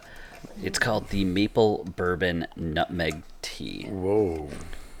 It's called the Maple Bourbon Nutmeg Tea. Whoa.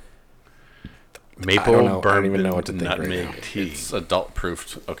 I Maple don't know. I bourbon don't even know what to think right nutmeg now. tea. It's adult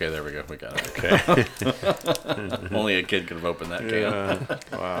proofed. Okay, there we go. We got it. Okay. Only a kid could have opened that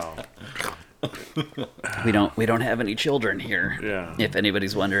can. Wow. We don't have any children here. Yeah. If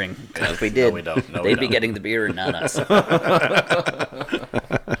anybody's wondering, 'cause if we No, did, we don't. No, we they'd be don't. getting the beer and not us.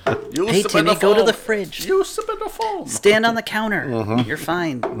 You Hey, sip in Timmy, go to foam. the fridge. You sip in the foam. Stand on the counter. Mm-hmm. You're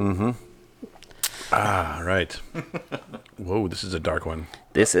fine. Ah, right. Whoa, this is a dark one.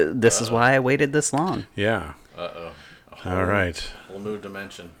 This is why I waited this long. Yeah. Uh-oh. All right. Whole new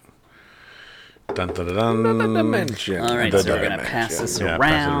dimension. Dun, dun, dun, dun. Dimension. All right, The so we're gonna dimension. pass this Yeah, around.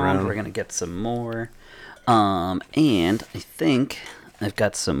 pass it around. We're gonna get some more, and I think I've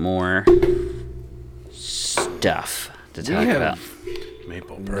got some more stuff to talk have about.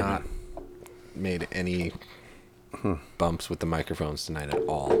 Maple bourbon. Not made any bumps with the microphones tonight at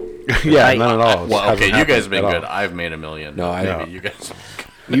all. Yeah, I- none at all. It Well, hasn't okay, you happened guys have been at good. all. I've made a million. No, I- Maybe No. you guys.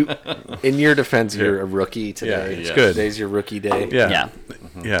 You, in your defense, you're a rookie today. It's Yeah. good. Today's your rookie day. Yeah. Yeah.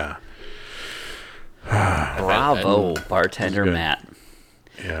 Yeah. Bravo, bartender good. Matt.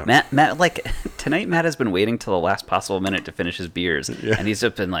 Yeah. Matt, like tonight, Matt has been waiting till the last possible minute to finish his beers, and he's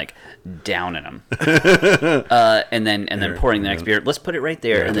just been like downing them, and then pouring the next beer. Let's put it right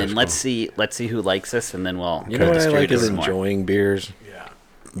there, Yeah, and then that's let's see who likes this, and then we'll You know what I distribute like it is some more. enjoying beers. Yeah.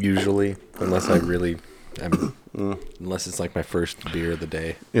 Usually, unless I really am, unless it's like my first beer of the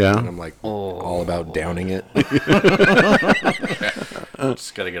day. Yeah. And I'm like all about downing it.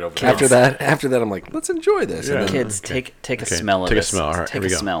 Just gotta get over after that. that, I'm like, let's enjoy this. Yeah. And then, Kids, Okay. take a Okay, smell of take a this. smell. All right, take here we a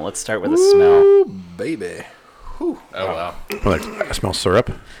go. smell. Let's start with a smell. ooh, baby. Oh wow. Like, I smell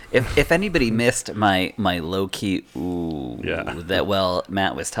syrup. If anybody missed my low key ooh Yeah. that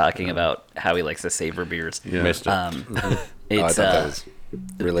Matt was talking about how he likes to savor beers. Yeah. Missed it. Oh, I It's thought that was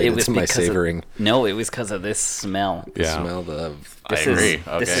related to my because savoring. No, it was because of this smell. Yeah. Smell of I This agree. is-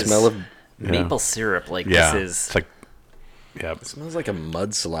 Okay. this is- smell of. Maple syrup. Like Yeah. this It's is. like, yeah. Smells like a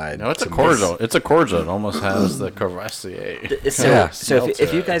mudslide. No, it's a to me. cordial. It's a cordial. It almost has the Courvoisier. So, Yeah, so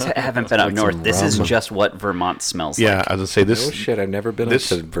if you guys haven't been up like north, some this is rum. just what Vermont smells Yeah, like. I was gonna say this. Oh shit! I've never been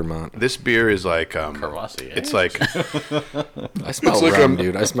this- up to Vermont. This beer is like Courvoisier. it's like I smell like rum, a-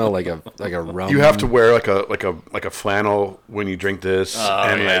 dude. I smell like a rum. you have to wear like a flannel when you drink this,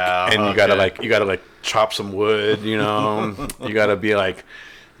 and yeah, like and you gotta like chop some wood, you know. You gotta be like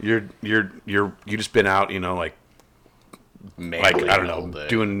you just been out, you know, like Manly I don't all know, day.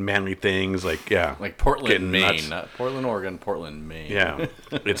 doing manly things, like yeah, like Portland, getting Maine, nuts. not Portland, Oregon, Portland, Maine. Yeah,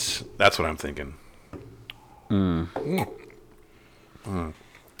 that's what I'm thinking.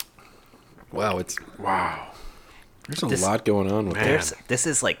 Wow, it's Wow, there's a This- lot going on with Man. this. This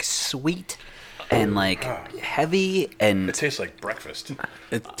is like sweet and like heavy and it tastes like breakfast.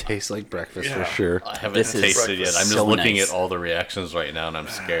 It tastes like breakfast Yeah. for sure. I haven't This is tasted yet. I'm just so looking nice. at all the reactions right now, and I'm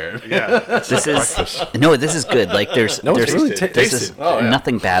scared. Yeah, this is no, this is good. Like there's No, it's there's really tasted. this is Oh, yeah.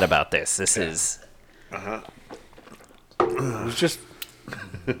 nothing bad about this. This is It's just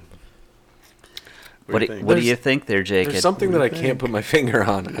what do do, you think? what do you think there, Jake? there's something that I can't put my finger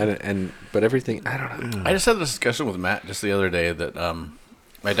on, and but everything I don't know. I just had this discussion with Matt just the other day that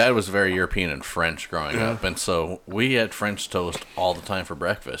my dad was very European and French growing up, and so we had French toast all the time for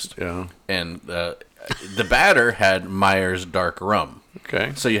breakfast. Yeah. And the batter had Myers dark rum.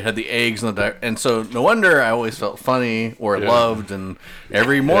 Okay. So you had the eggs and the dark, and so no wonder I always felt funny or Yeah. loved. And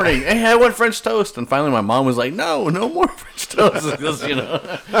every morning, hey, I want French toast. And finally, my mom was like, "No more French toast," because you know,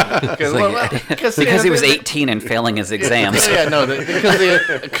 because he was 18 and failing his exams. Yeah, no,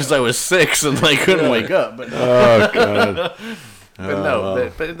 because I was 6 and like couldn't wake up. But Oh god.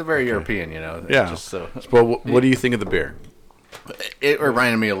 but they're very European, you know. Yeah. Just so Well, what do you think of the beer? it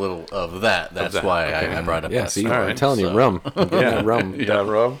reminded me a little of that. That's that, why okay. I brought up. Yeah, that see, story, I'm telling you, so- rum. I'm getting that rum. Yeah,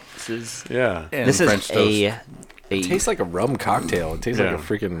 Rob. This is Yeah. And this French is toast. a It tastes like a rum cocktail. It tastes Yeah. like a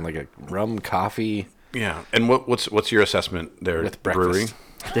freaking like a rum coffee. Yeah. And what's your assessment there, With brewery?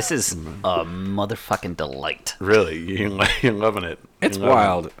 breakfast. this is a motherfucking delight. Really, you're loving it. It's You're loving it.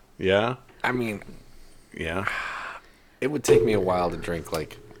 wild. Yeah. I mean, Yeah. it would take me a while to drink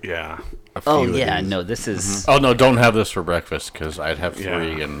like Yeah. a Oh few of yeah, these. no, this is Oh no, don't have this for breakfast because I'd have Yeah.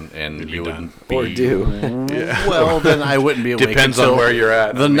 3 and be you done. wouldn't be. Or do. Yeah. Well, then I wouldn't be awake Depends on until where you're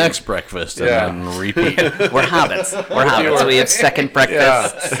at. The next breakfast Yeah. and then repeat. we're hobbits. We're hobbits. We have second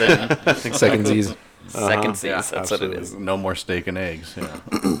breakfasts and Second Z's. second seas. Yeah, That's absolutely. what it is. No more steak and eggs.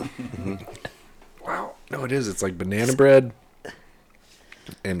 Yeah. Wow. No, it is. It's like banana bread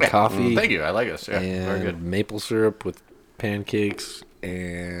and coffee. Thank you. I like this. Yeah, very And good. maple syrup with pancakes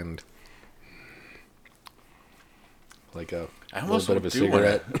and like a I little almost bit of a do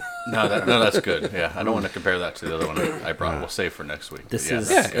wanna- cigarette. No, that's good. Yeah, I don't want to compare that to the other one I brought. We'll save for next week. This Yeah, is-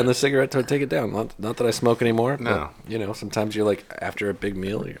 that's Yeah, and the cigarette to take it down. Not that I smoke anymore. No. But, sometimes you're like after a big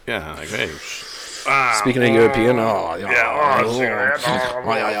meal. You're, Yeah. Like, hey. speaking of European, who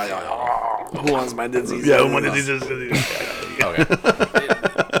wants my disease? Okay.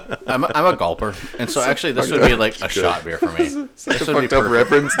 I'm a gulper, and so actually this would be like a shot beer for me. This would be Fucked up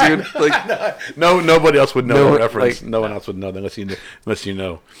perfect. reference, dude. Like, No, nobody else would know No, the reference. like- No one else would know unless you know. Unless you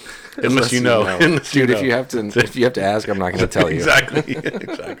know. unless Unless you know. Unless you dude, know. if you have to ask, I'm not going to tell you. Exactly.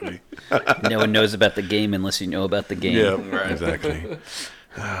 Exactly. No one knows about the game unless you know about the game. Yeah. Exactly.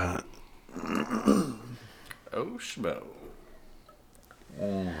 Oh, schmo.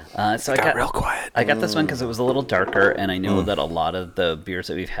 So I got real quiet. I got this one because it was a little darker, and I know that a lot of the beers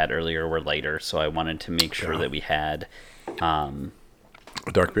that we've had earlier were lighter. So I wanted to make sure that we had, A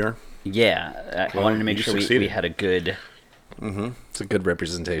dark beer. I wanted to make you sure we succeeded. had a good. It's a good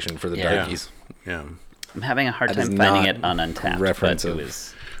representation for the Yeah. darkies. Yeah. I'm having a hard That is time finding not it on Untapped, reference but it of-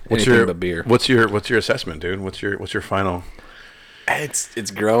 was. What's Anything your but beer. What's your assessment, dude? What's your final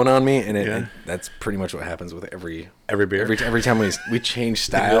It's grown on me, and Yeah. that's pretty much what happens with every beer? every time we change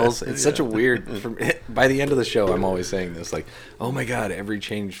styles. It's such a weird. By the end of the show, I'm always saying this, like, oh my god, every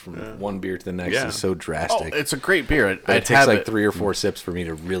change from one beer to the next Yeah. is so Oh, drastic. it's a great beer. But I'd it takes have like it. 3 or 4 sips for me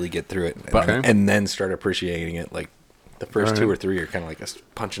to really get through it, But- and then start appreciating it. Like the first Alright. 2 or 3 are kind of like a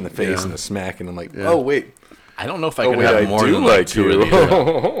punch in the face Yeah. and a smack, and I'm like, oh wait, I don't know if I oh could wait, have I more do than like like 2 you. of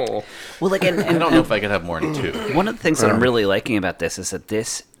these. Well, like, and, I don't know if I could have more than 2. one of the things that I'm really liking about this is that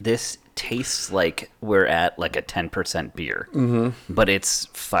this tastes like we're at like a 10% beer, but it's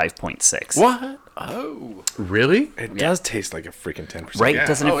 5.6. What? Oh. Really? It does taste like a freaking 10%. Right? Yeah.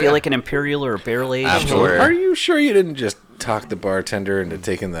 Doesn't it Oh, feel yeah. like an imperial or a barrel aged? Absolutely. Are Or you sure you didn't just talk the bartender into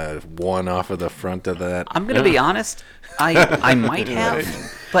taking the one off of the front of that? I'm gonna be honest. I might have,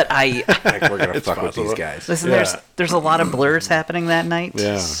 but I Like, we're gonna fuck with possible. these guys. listen. Yeah. There's a lot of blurs happening that night.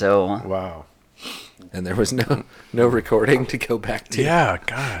 Yeah. So Wow. And there was no recording to go back to. Yeah.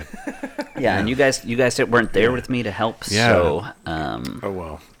 God. yeah, and you guys weren't there with me to help. Yeah. So Oh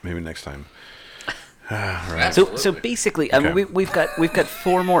well. Maybe next time. So basically, I mean, Okay. we've got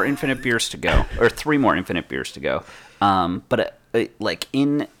 4 more infinite beers to go, or 3 more infinite beers to go. But like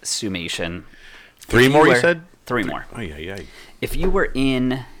in summation, 3 if more. You were- said. 3 more. Oh yeah. If you were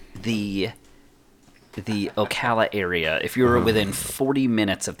in the Ocala area, if you were within 40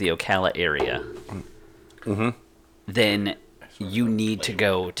 minutes of the Ocala area, then you need to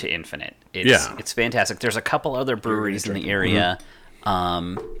go to Infinite. Yeah. It's fantastic. There's a couple other breweries in the area,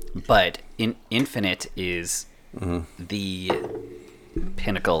 but Infinite is the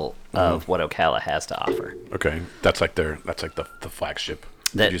pinnacle of what Ocala has to offer. Okay. That's like the flagship.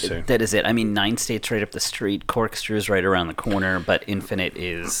 Did you say? That is it. I mean, 9 States right up the street, Corkscrew's right around the corner, but Infinite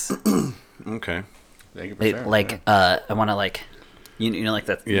is Okay. Thank you for it, sharing. like I want to like you know like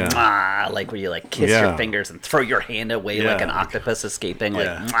that Yeah. mwah, like where you like kiss Yeah. your fingers and throw your hand away like Yeah. an octopus escaping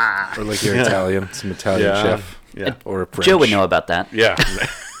Yeah. like mwah. Or like you're Italian, some Italian Yeah. chef, Yeah. or a French. Joe would know about that. Yeah.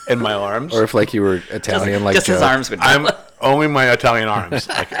 In my arms. Or if like you were Italian, like just his Joe. arms would know. I'm only my Italian arms.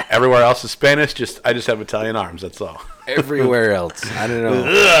 Like everywhere else is Spanish. I just have Italian arms. That's all. Everywhere else, I don't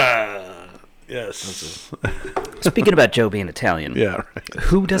know. Yes. Speaking about Joe being Italian, Yeah. Right.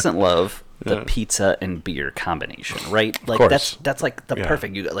 who doesn't love the Yeah. pizza and beer combination, right? Like course. that's like the Yeah.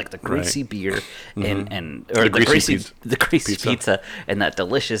 perfect. You got like the greasy beer and or The the greasy greasy the greasy pizza. pizza and that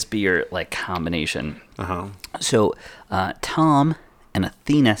delicious beer like combination. Uh-huh. So Tom and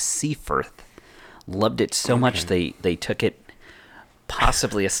Athena Seaforth loved it so much they took it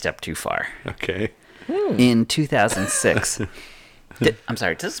possibly a step too far. Okay. In 2006. I'm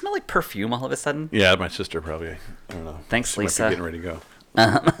sorry, does it smell like perfume all of a sudden? Yeah, my sister probably. I don't know. Thanks, She might be Lisa. getting ready to go.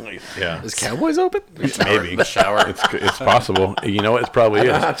 Yeah. Is Cowboys open? Maybe the shower. It's possible. You know what? It probably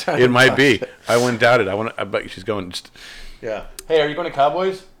is. It might be. I wouldn't doubt it. I bet she's going. Just. Yeah. Hey, are you going to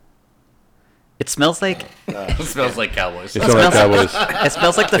Cowboys? It smells like It smells like Cowboys. It's going to Cowboys. it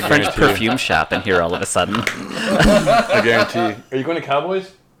smells like the French guarantee you. perfume shop in here all of a sudden. I guarantee. Are you going to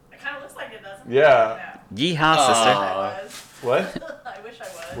Cowboys? It kind of looks like it, doesn't it? Yeah. Yeehaw, sister. I was. What? I wish wish I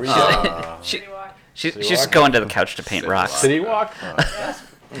was. Where you going? She, Walk. she's going to the couch to paint rocks. City Walk?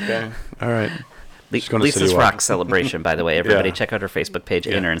 Okay. All right. She's going to Lisa's City Walk. Rock celebration, by the way. Everybody Yeah. check out her Facebook page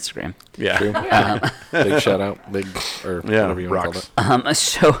and her Instagram. Yeah. Big shout out. Big, or Yeah, whatever you want to rocks. call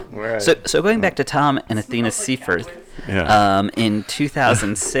it. So going back to Tom and Athena Seifert, Yeah. in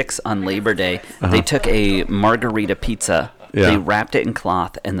 2006 on Labor Day, they took a margarita pizza, Yeah. they wrapped it in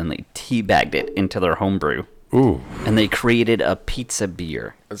cloth, and then they teabagged it into their homebrew, Ooh. and they created a pizza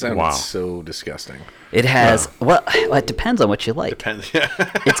beer. That sounds Wow. so disgusting. It has well, it depends on what you like. Depends. Yeah.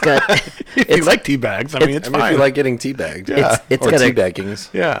 It's got If you like tea bags, I mean, it's I mean, fine. if you like getting teabagged, It's or got a- teabaggings.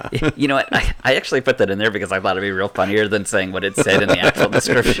 yeah. You know what? I actually put that in there because I thought it'd be real funnier than saying what it said in the actual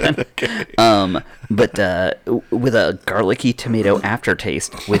description. But with a garlicky tomato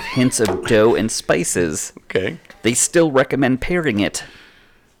aftertaste with hints of dough and spices, Okay. they still recommend pairing it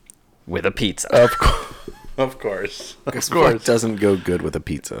with a pizza. Of course. Of course. Of What course. doesn't go good with a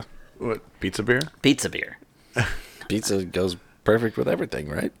pizza? What, pizza beer? Pizza beer. Pizza goes perfect with everything,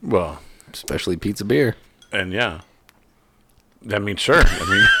 right? Well, Especially pizza beer. and yeah. I mean, sure. I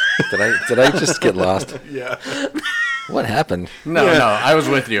mean, Did I just get lost? yeah. What happened? No, I was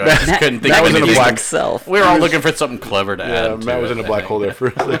with you. I just couldn't think Matt of was in a anything. black- Myself. We were all looking for something clever to Yeah, add. Matt to was it, in a I black think. hole there for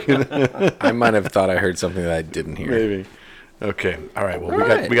a second. I might have thought I heard something that I didn't hear. Maybe. Okay. All right. Well, All we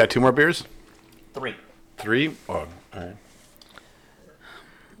got right. we got 2 more beers. 3. 3. Oh, all right.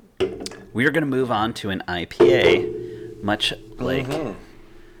 We are going to move on to an IPA, much like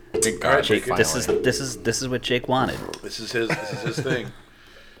Thank God, Jake, finally. this is what Jake wanted. This is his thing.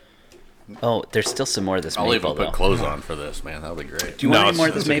 Oh, there's still some more of this I'll maple even put though. clothes on for this, man. That'll be great. Do you want any more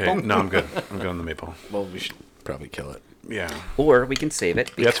of it's this okay. maple? No, I'm good. I'm good on the maple. Well, we should probably kill it. Yeah. Or we can save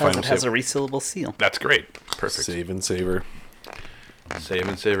it Yeah, that's because fine, it has a we'll resealable seal. That's great. Perfect. Save and savor. Save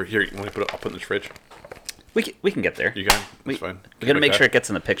and savor. Here, you want to put it? I'll put it in the fridge. We can get there. You got it? We, That's fine. we got to Like make that? sure it gets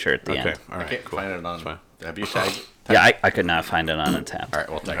in the picture at the Okay. end. All I right. can't Cool. find it That's on. fine. Have you tagged? Yeah, I could not find it on Untapped. All right,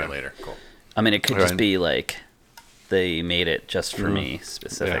 we'll tag it Okay. later. Cool. I mean, it could All just right. be like they made it just for me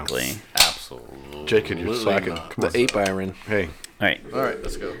specifically. Absolutely. Jake, you're slacking. not. Come on. The ape iron. Hey, All right, All right,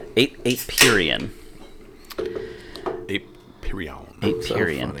 let's go. eight Purian, ape Pirion. eight So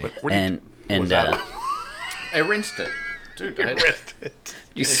Purian, funny. What do you- and was that? I rinsed it. Dude,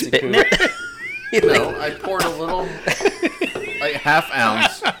 you spit in it. no, I poured a little, like half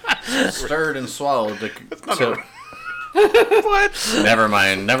ounce, stirred and swallowed. What? Never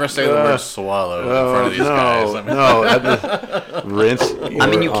mind. Never say the word swallow in front of these guys. I mean, Rinse. I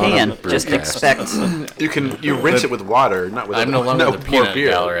mean, you We're on a can just broadcast. expect. You rinse it with water, not with. I'm no longer no, the more peanut beer.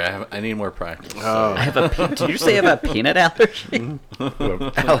 gallery. I need more practice. I have a. Did you say I have a peanut allergy?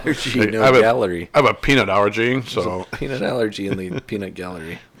 Allergy, no I have a- gallery. I have a peanut allergy, so Peanut allergy in the peanut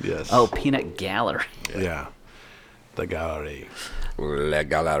gallery. yes. Oh, peanut gallery. yeah. The gallery. La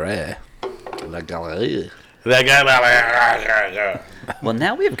gallery. La gallery. The gallery. Well,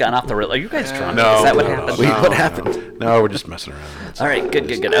 now we've gone off the rail. Are you guys drunk? No. Is that what no, happened? Wait, no, what no. happened? No, we're just messing around. All right, good.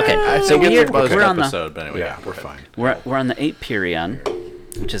 Okay, so I think it's we're on the episode, but anyway. Yeah, we're fine. we're on the 8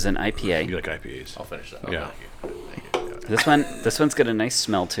 Purion, which is an IPA. You like IPAs? I'll finish that. Yeah. This one's got a nice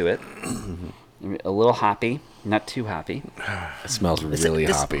smell to it. A little hoppy, not too hoppy. It smells really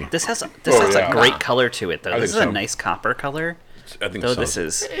this, hoppy. This has yeah. a great color to it though. I This is think a so. nice copper color. I think Though so. this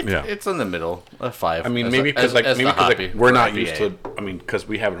is Yeah. It's in the middle, a 5. I mean, as maybe a- because as the hoppy we're for not IPA. used to. I mean, because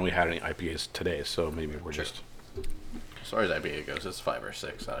we haven't really had any IPAs today, so maybe we're just. As far as IPA goes, it's 5 or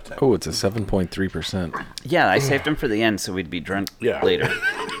 6 out of 10. Oh, it's a 7.3%. yeah. I saved them for the end so we'd be drunk Yeah. later.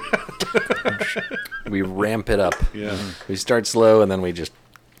 We ramp it up. Yeah. We start slow and then we just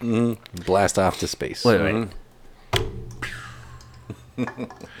blast off to space. Wait.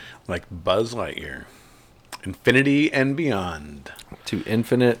 Like Buzz Lightyear, Infinity and Beyond, To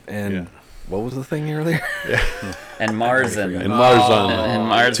infinite and Yeah. what was the thing earlier? And Mars and and Marzon. and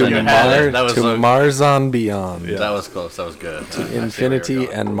Mars to and had it. That was to a- Mars on beyond. Yeah. That was close. That was good. I see where you're Infinity going.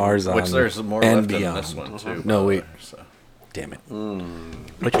 and Mars on Which there's more and left beyond. in this one, too. No, by the wait. way, so. Damn it.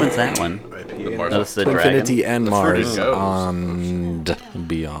 which one's that one? The Mars- Oh, that's the To dragon. infinity and fruity Mars goes. and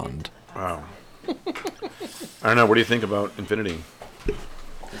beyond. Wow. I don't know. What do you think about Infinity?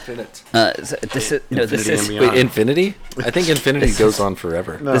 Infinite. This is no. This Infinity and is Beyond. Wait, infinity? I think infinity goes on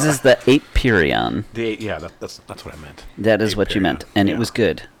forever. this is the 8 Purion. Yeah, that's what I meant. That is what you Purion. meant, and Yeah. it was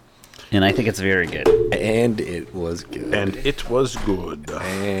good. And I think it's very good. And it was good. And it was good.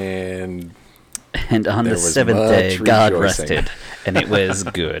 And And on There the was 7th day, much God rejoicing. rested, and it was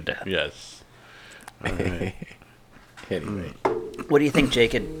good. Yes. All right. anyway. What do you think,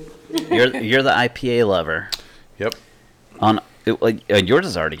 Jacob? You're the IPA lover. Yep. Yours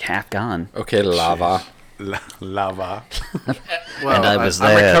is already half gone. Okay, lava. Lava. Well, And I was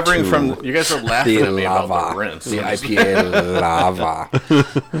I'm there recovering too. from. You guys are laughing The at me about lava. the rinse. The IPA lava.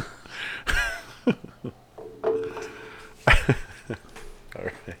 All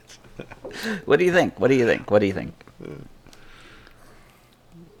right. What do you think? What do you think? What do you think?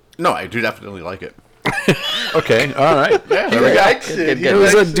 No, I do definitely like it. Okay. All right. Yeah, there we go. Good, It good.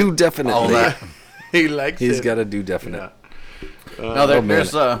 was a do definitely. All that. He likes He's it. got a do definite. No, there, Oh, man.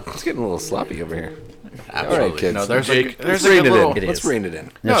 there's It's getting a little sloppy over here. absolutely. All right, kids. No, there's Jake, a, there's Let's rein a it little. in. It Let's is. rein it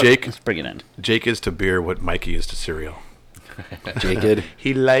in. No, Jake- let's bring it in. Jake is to beer what Mikey is to cereal. Jacob.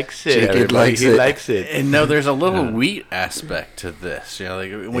 He likes it. Jacob everybody. likes he it. likes it. And no, there's a little wheat aspect to this. You know,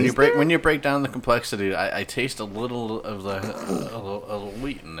 like when you break down the complexity, I taste a little of the a little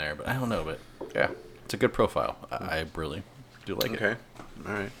wheat in there, but I don't know. But yeah, it's a good profile. I really do like it. Okay.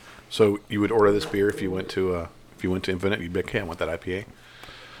 All right. So you would order this beer if you went to Infinite. You'd be like, "Hey, I want that IPA."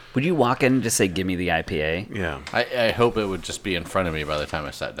 Would you walk in and just say, "Give me the IPA"? Yeah. I hope it would just be in front of me by the time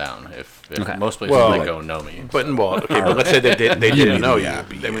I sat down. If Okay. most places Well, that go know me. But but let's say they didn't know you. Yeah.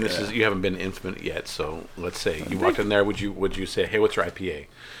 I mean, you haven't been Infinite yet. So let's say you walked in there. Would you say, "Hey, what's your IPA?"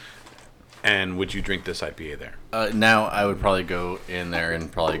 And would you drink this IPA there? Now I would probably go in there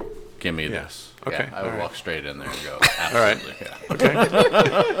and probably give me Yeah. this. Okay, Yeah, I would alright. walk straight in there and go. right. Absolutely.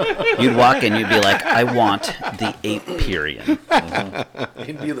 Yeah. You'd walk in, you'd be like, "I want the Aperion."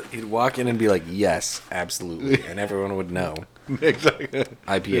 He'd walk in and be like, "Yes, absolutely," and everyone would know. Exactly.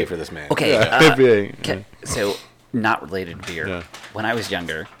 IPA for this man. Okay, IPA. okay, so not related to beer. Yeah. When I was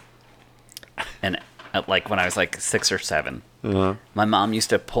younger, and like when I was like 6 or 7, my mom used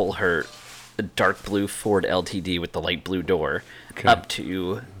to pull her dark blue Ford LTD with the light blue door up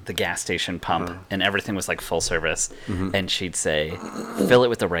to the gas station pump, and everything was like full service. And she'd say, "Fill it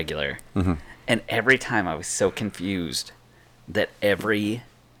with a regular." And every time I was so confused that every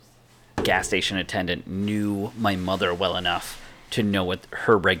gas station attendant knew my mother well enough to know what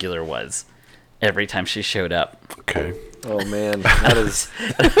her regular was every time she showed up. Okay. Oh man, that is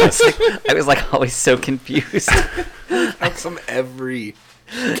I was like always so confused. some everywhere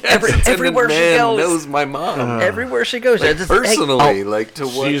Everywhere she goes. knows my mom Everywhere she goes, I just, hey, personally. Like to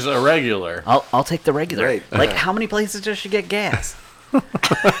what? She's a regular. I'll take the regular. Right. Like, how many places does she get gas?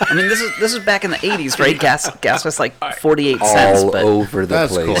 I mean, this is back in the 80s, right? Gas was like 48 cents. all But over the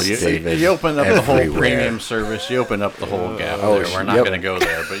That's place, cool. David. You open up the whole Everywhere. premium service. You open up the whole gap there. We're not yep. going to go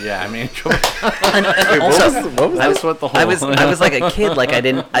there, but yeah, I mean, and also, that's what the whole. I was like a kid, like I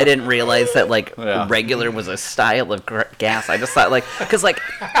didn't realize that like Yeah. regular was a style of gas. I just thought like because I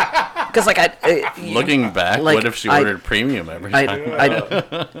Looking back, like, what if she I- ordered premium every time?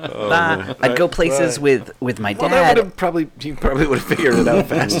 I'd go places with my Well, that dad. would have probably you probably would have figured it out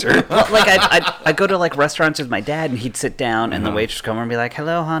faster. Well, like I'd go to like restaurants with my dad, and he'd sit down, and the waitress would come over and be like,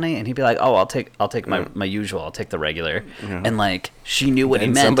 "Hello, honey," and he'd be like, "Oh, I'll take my usual. I'll take the regular." And like she knew what he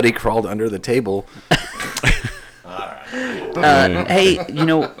And meant. somebody crawled under the table. Hey,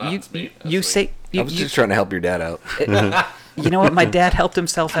 you say I was just trying to help your dad out. you know what? My dad helped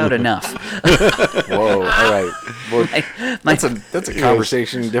himself out enough. Whoa! All right. Well, My, that's a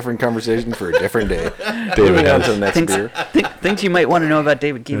conversation, different conversation for a different day. David Moving on has- to the next things, beer. things you might want to know about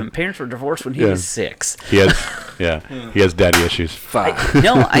David Keevan. Parents were divorced when he was 6. He has daddy issues. 5.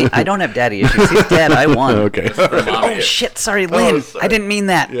 No, I don't have daddy issues. He's dad. I won. Okay. Oh shit! Sorry, Lynn. sorry. I didn't mean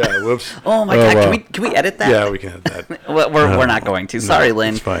that. Yeah. Whoops. Oh my god! wow. Can we edit that? Yeah, we can have that. Well, we're not going to. Sorry,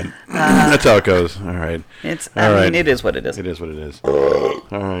 Lynn. It's fine. That's how it goes. All right. It's. All I mean, right. it is what it is. It is what it is. All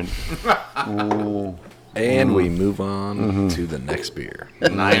right. And we move on to the next beer.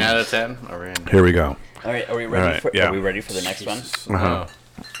 9 out of 10. Are we in? Here we go. All right. Are we All ready? right, For, yeah. Are we ready for the next one? Uh-huh. All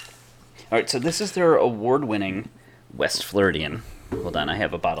right. So this is their award-winning West Floridian. Hold on. I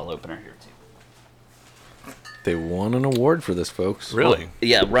have a bottle opener here too. They won an award for this, folks. Really?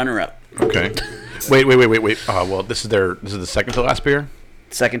 Yeah, runner-up. Okay. Wait. Well, this is the second to last beer.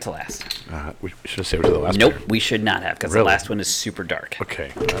 Second to last. We should have saved it to the last Nope, beer. we should not have because Really? the last one is super dark. Okay.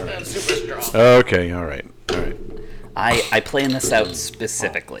 All right. Okay. All right. All right. I plan this out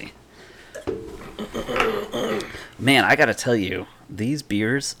specifically. Man, I gotta tell you, these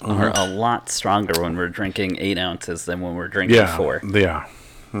beers are a lot stronger when we're drinking 8 ounces than when we're drinking Yeah. 4. Yeah.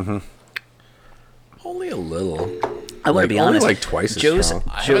 Only a little. I want Like, to be only honest. like twice as Joe's, strong.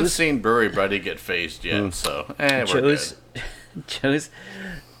 I haven't Joe's, seen Brewery Buddy get phased yet, so we're Joe's, good. Joe's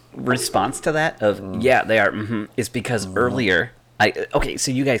response to that of yeah they are is because earlier okay, so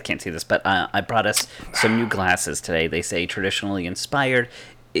you guys can't see this, but I brought us some new glasses today. They say traditionally inspired,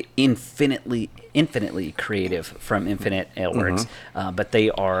 infinitely creative from Infinite Ale Works, but they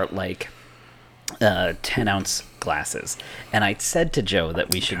are like 10-ounce glasses, and I said to Joe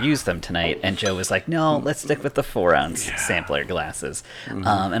that we should use them tonight, and Joe was like, no, let's stick with the 4-ounce sampler glasses. And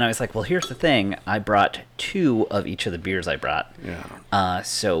I was like, well, here's the thing, I brought 2 of each of the beers I brought,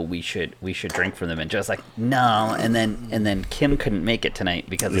 so we should drink from them. And Joe's like, no. And then Kim couldn't make it tonight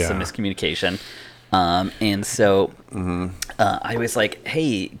because of some miscommunication. And so I was like,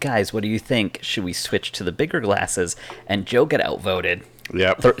 hey guys, what do you think, should we switch to the bigger glasses? And Joe got outvoted.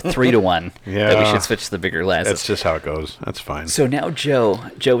 Yep. 3-1. Yeah. That we should switch to the bigger glasses. That's just how it goes. That's fine. So now Joe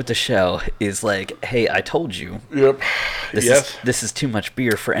with the show is like, hey, I told you. Yep. This is too much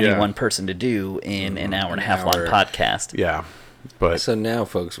beer for any one person to do in an hour and a half long podcast. Yeah. But So now,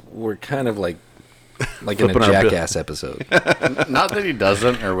 folks, we're kind of like in a Flipping our bill. Jackass episode. Not that he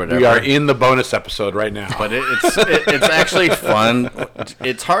doesn't or whatever. we are in the bonus episode right now. But it's actually fun.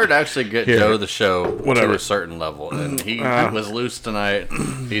 It's hard to actually get Here. Joe the show Whatever. to a certain level, and he was loose tonight.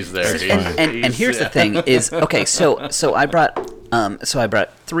 He's there. And here's the thing is, okay, so I brought 3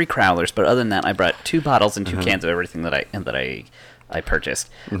 crowlers, but other than that, I brought 2 bottles and 2 cans of everything that I purchased,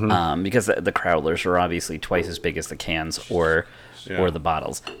 because the crowlers are obviously twice as big as the cans or the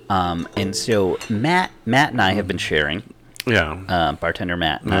bottles. And so Matt and I have been sharing. Yeah. Bartender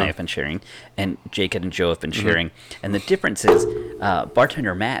Matt and I have been sharing, and Jacob and Joe have been sharing. And the difference is,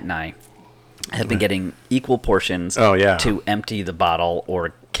 Bartender Matt and I have been getting equal portions to empty the bottle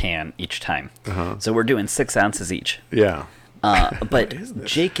or can each time. So we're doing 6 ounces each. Yeah. But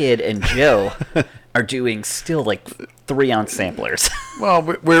Jacob and Joe are doing still like 3-ounce samplers. Well,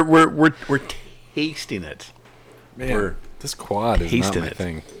 we're tasting it. Man, this quad is not tasting my it.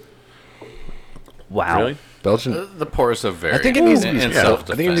 thing. Wow. Really? Belgian. The pours have very. I think it needs to be. in I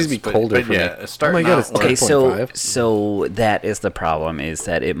self-defense, think it needs to be but- colder but for yeah, me. it's starting Oh my God, out it's Okay, 3.5. so that is the problem, is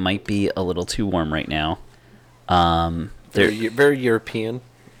that it might be a little too warm right now. Very, very European.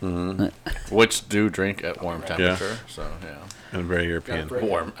 which do drink at warm temperature. So yeah, And very European.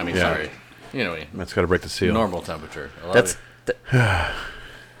 warm. I mean, Yeah. sorry. You know, That's got to break the seal. normal temperature. A lot That's of-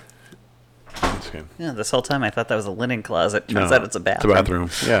 That's good. yeah. This whole time I thought that was a linen closet. Turns No, out it's a bathroom.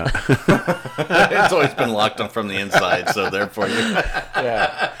 It's a bathroom. Yeah. it's always been locked up from the inside, so therefore you.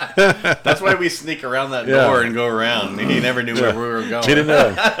 Yeah. That's why we sneak around that Yeah. door and go around. He never knew where we were going. He didn't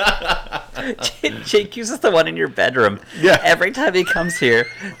know. Jake uses the one in your bedroom. Yeah. Every time he comes here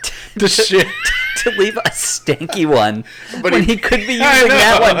The shit. to leave a stanky one, But when he- he could be using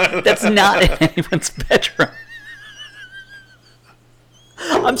that one that's not in anyone's bedroom.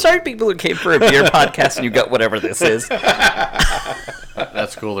 I'm sorry, people who came for a beer podcast and you got whatever this is.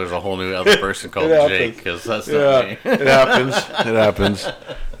 That's cool. There's a whole new other person called It happens. Jake because that's Yeah. not me. It happens. It happens.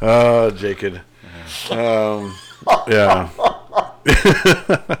 Oh, Jacob. Yeah.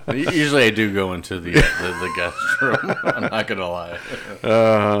 Usually I do go into the guest room. I'm not gonna lie.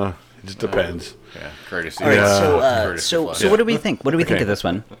 It just depends. Yeah, courtesy. All right, Yeah. Courtesy so flight. what do we think? What do we think Okay. of this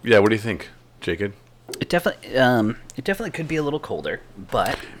one? Yeah, what do you think, Jacob? It definitely could be a little colder,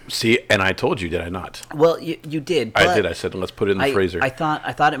 but See, and I told you, did I not? well, you did. I but did. I said, let's put it in the freezer. I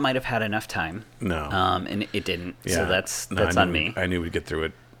thought it might have had enough time. No. And it didn't. So that's No, I on knew- me. I knew we'd get through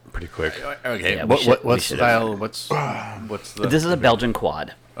it pretty quick. Okay, Yeah, we should- what we should style? What's the? This is a Belgian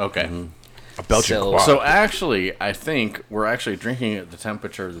quad. Okay. A Belgian So- quad. So actually, I think we're actually drinking at the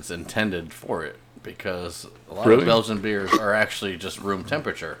temperature that's intended for it because a lot Really? of Belgian beers are actually just room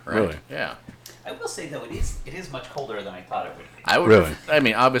temperature, right? Really? Yeah. I will say though, it is much colder than I thought it would be. I would. Really? I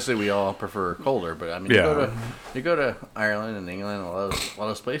mean, obviously, we all prefer colder, but I mean, Yeah. you go to Ireland and England, a lot of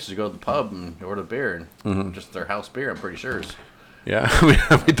those places. You go to the pub and you order beer and just their house beer. I'm pretty sure is yeah.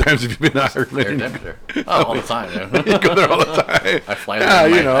 How many times have you been to their Ireland? temperature. Oh, all the time. Yeah. You go there all the time. I fly there. Yeah,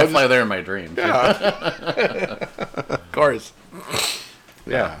 in my, you know, I fly there in my dreams. Of course.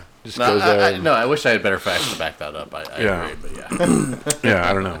 Yeah. Just No, goes there. no, I wish I had better facts to back that up. I Yeah. agree, but yeah. Yeah,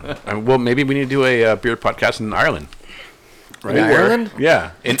 I don't know. Well, maybe we need to do a beer podcast in Ireland. Right? In Ireland?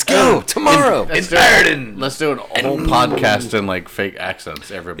 Yeah. Let's go tomorrow. Let's do Ireland. Let's do a whole podcast in like fake accents.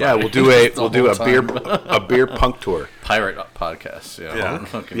 Everybody. Yeah, we'll do The a whole beer punk tour pirate podcast. You know, Yeah.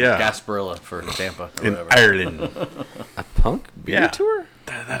 fucking Yeah. Gasparilla for Tampa. Or in whatever. Ireland. A punk beer Yeah. tour?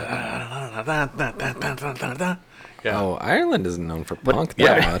 Yeah. Oh, Ireland isn't known for punk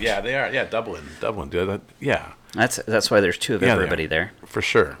that Yeah, much. yeah, they are. Yeah, Dublin, do that. Yeah, That's why there's 2 of Yeah, they everybody are. there. for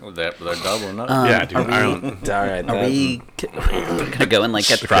sure. They're doubling up. Yeah, dude, Ireland. All right. Are we gonna go and like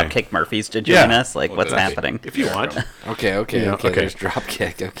get Dropkick Murphys to join Yeah. us? Like, what's Okay. happening? If you want. Okay. Yeah, Okay. okay. There's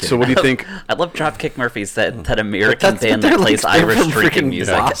Dropkick. Okay. So, what do you think? I love Dropkick Murphys, that American band they're that plays they're Irish from drinking freaking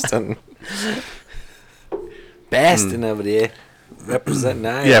music. Boston. Boston over there. Representing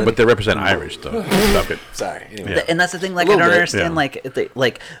Ireland. Yeah, but they represent Irish, though. Stop it. Sorry. Anyway. Yeah. And that's the thing. Like, A I little don't bit, understand. yeah.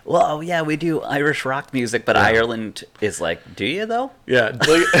 Like, well, yeah, we do Irish rock music, but Ireland is like, do you though? Yeah.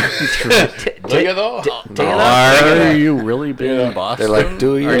 Do you though? Are you really big in Boston? They're like,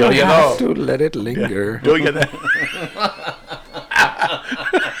 do you Or do you have to let it linger? Do you get that?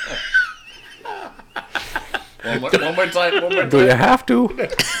 One more time. Do you have to?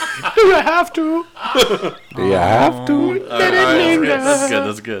 Do you have to? Do you have to? Let it linger.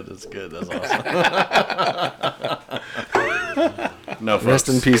 That's good. That's awesome. No, folks. Rest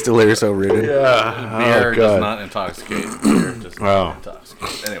in peace to Larry So Rudin. Yeah. Beer Oh, does God. not intoxicate. Beer does Wow. not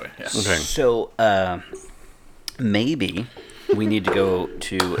intoxicate. Anyway, yeah. Okay. So, maybe we need to go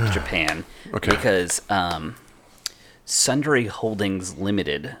to Japan Okay. because Sundry Holdings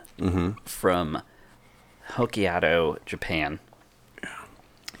Limited from Hokkaido, Japan,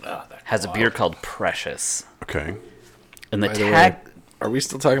 has a beer called Precious, Okay. and the By the way, tag. are we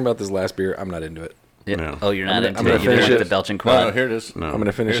still talking about this last beer? I'm not into it. No. Oh, you're not I'm into gonna it. You didn't finish like it. the Belgian No, quad. no, here it is. No. I'm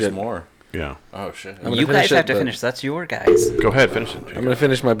gonna finish Here's it. more. Yeah. Oh shit. I'm gonna You finish guys have it, to but- finish. That's your guys. Go ahead, finish it. I'm gonna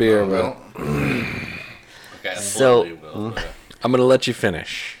finish my beer, but Okay, So- absolutely will. Okay. I'm gonna let you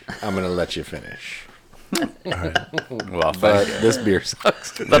finish. Well, But this beer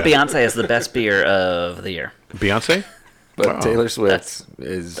sucks. But Beyonce is the best beer of the year. Beyonce But Wow. Taylor Swift That's-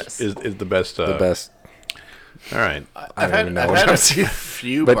 is is the best. the best. All right. I don't even know what I've I'm had a saying.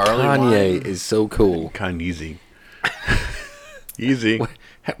 few But barley Kanye wine. is so cool. Kind of easy. Easy.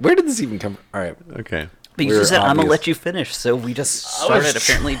 Where did this even come from? All right. Okay. But you We're just said, I'm going to obvious. let you finish, so we just I started was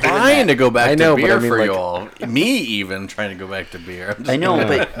apparently doing trying that. to go back I know, to but beer I mean, for like- you all. Me even trying to go back to beer. I'm just- I know,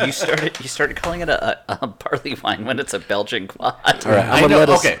 but you started calling it a barley wine when it's a Belgian quad. All right. I know,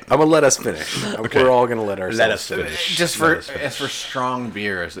 okay. I'm gonna let us finish. We're all gonna let ourselves us finish. Just for as for strong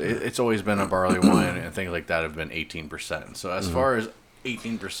beers, it's always been a barley wine and things like that have been 18%. So as far as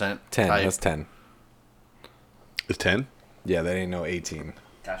 18% 10. type, That's 10. Is 10? Yeah, that ain't no 18.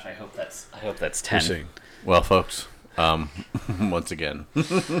 Gosh, I hope that's You're 10. saying. well, folks, once again,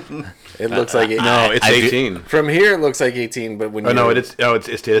 It looks like it. No, it's I do- 18. From here, it looks like 18, but when Oh you no, it's 10. when I'm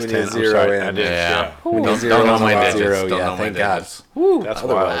you zero sorry. in. I did. yeah. when you Don't zero know in my on digits. zero, Don't yeah, know my thank God. digits. That's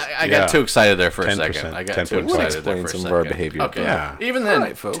Otherwise, wild. I got too excited there for a 10%, second. I got 10%. too We'll excited explain there for a some second. of our behavior. Okay. Yeah. Even then, All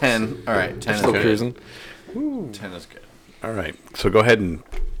right, folks. 10. All right, 10 is Still good. cruising. 10 is good. All right. So go ahead and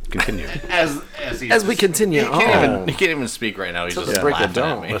continue. As we continue He can't even speak right now. He's just break it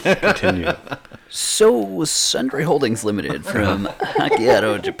laughing at down. me. Continue. So, Sundry Holdings Limited from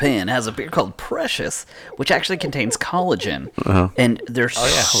Hokkaido, Japan, has a beer called Precious, which actually contains collagen. And their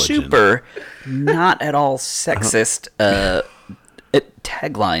super, not at all sexist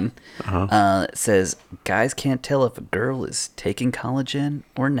tagline says, "Guys can't tell if a girl is taking collagen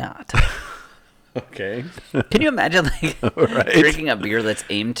or not." Okay. Can you imagine Right. drinking a beer that's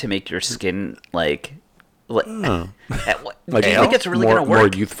aimed to make your skin like Like do you think it's really more, gonna work? more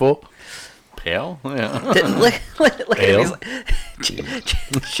youthful. Pale? Yeah. Look Ale? at me.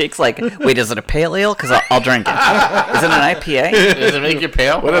 Shake's like, wait, is it a pale ale? Because I'll drink it. Is it an IPA? Does it make you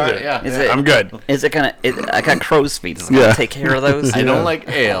pale? What is it? Yeah. Is it? I'm good. Is it gonna? I got crow's feet. Is it gonna Yeah. take care of those? I don't like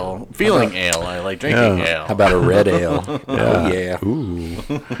ale. Feeling ale. I like drinking Yeah. ale. How about a red ale? Oh, yeah. Ooh.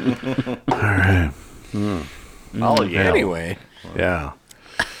 All right. Oh, yeah. Anyway, Yeah.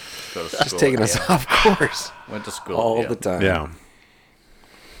 Go to just school. taking us off course Went to school. all yeah. the time. Yeah.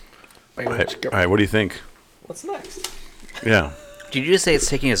 All right. What do you think? What's next? Yeah. Did you just say it's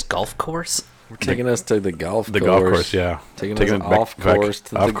taking us golf course? We're taking us to the golf The course. golf course. Yeah. Taking Taking us it back- off back- course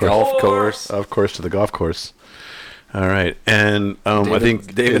to off the course. golf course. Of course, to the golf course. All right. And I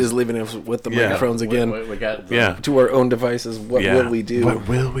think David is leaving us with the Yeah. microphones again. We got the, Yeah. To our own devices. What Yeah. will we do? What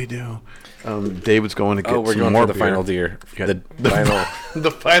will we do? David's going to get Oh, we're some going more for the beer. final deer. Yeah. The final.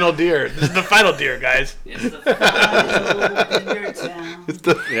 The final deer. This is the final deer, guys.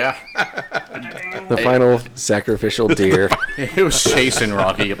 Yeah. The final sacrificial deer. He was chasing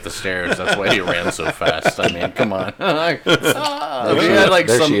Rocky up the stairs. That's why he ran so fast. I mean, come on. If you had like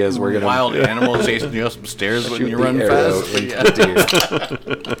there some she is. We're gonna- wild animal chasing you up some stairs when Shoot you the run arrow fast. into Yeah. the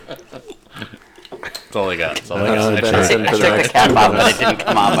deer. That's all I got. That's all I Uh, got. Benson I for the took the next cap two off, but minutes. it didn't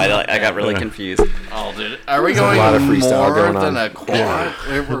come on. I got really confused. Oh, dude. Are we a going lot of freestyle more going than on. a quad?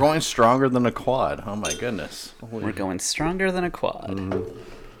 We're going stronger than a quad. Oh, my goodness. We're going stronger than a quad.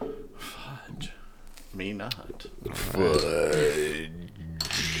 Me not.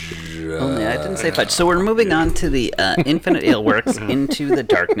 Only I didn't say fudge. So we're moving on to the Infinite Ale Works Into the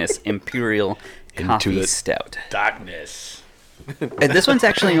Darkness Imperial Coffee the- Stout. Darkness. And this one's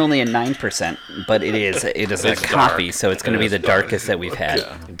actually only a 9%, but it is a It's coffee, dark. so it's going to be the darkest that we've had.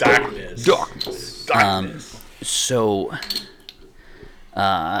 Darkness. Darkness. So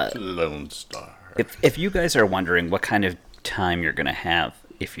Lone Star. If you guys are wondering what kind of time you're gonna have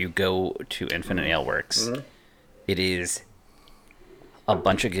if you go to Infinite Ale Works, it is a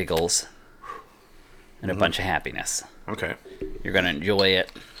bunch of giggles and a bunch of happiness. Okay. You're gonna enjoy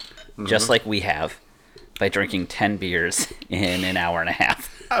it, just like we have, by drinking 10 beers in an hour and a half.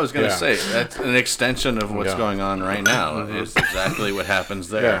 I was going to Yeah. say, that's an extension of what's Yeah. going on right now. It's exactly what happens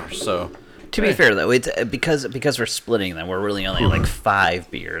there. Yeah. So, To be fair, though, it's because we're splitting them. We're really only like 5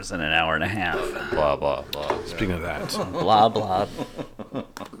 beers in an hour and a half. blah, blah, blah. Speaking of that, Blah blah.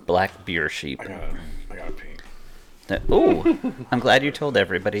 Black beer sheep. I gotta pee. Ooh, I'm glad you told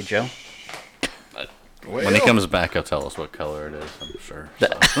everybody, Joe. When he comes back, he'll tell us what color it is, I'm sure.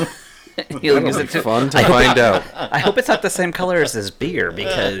 So. He'll use it to- Fun to find out. I hope it's not the same color as his beer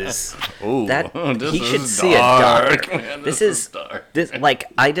because Ooh, that this he should is see it dark. man, This is dark. this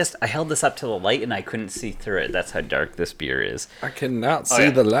like I held this up to the light and I couldn't see through it. That's how dark this beer is. I cannot see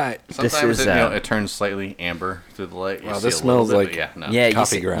yeah. the light. Sometimes is, it turns slightly amber through the light. You Wow, see this a little smells bit, like- but no. Yeah, you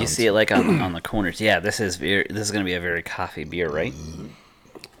Coffee see, grounds. you see it like on the corners. Yeah, this is going to be a very coffee beer, right?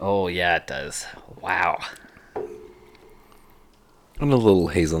 Oh yeah, it does. Wow. And a little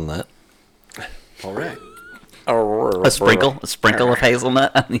hazelnut. All right. A sprinkle of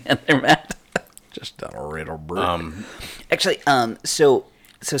hazelnut on the other, Matt. Just a little bit. Actually, so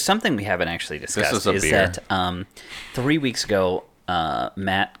something we haven't actually discussed is a is beer. that 3 weeks ago,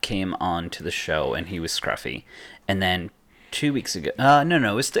 Matt came on to the show and he was scruffy, and then 2 weeks ago,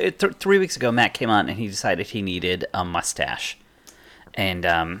 it was 3 weeks ago, Matt came on and he decided he needed a mustache, and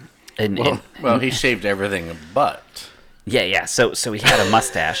Well, he shaved everything but. yeah. So he had a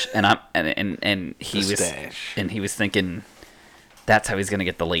mustache, and he Mustache. was thinking that's how he's gonna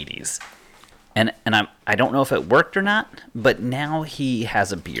get the ladies, and I don't know if it worked or not, but now he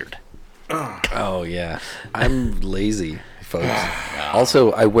has a beard. Oh yeah, I'm lazy, folks.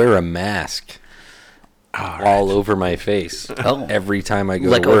 Also, I wear a mask all over my face Oh. every time I go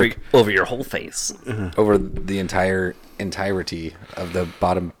Like to work. over your whole face. Over the entirety of the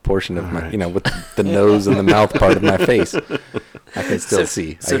bottom portion of my, with the nose and the mouth part of my face. I can still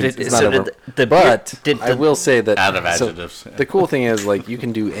see. So I can, did- it's so not did ever- the but beard- did I the- will say that Out of so adjectives. the cool thing is, like, you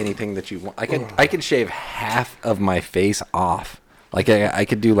can do anything that you want. I could shave half of my face off. Like I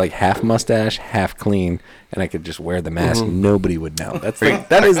could do like half mustache, half clean, and I could just wear the mask. Nobody would know.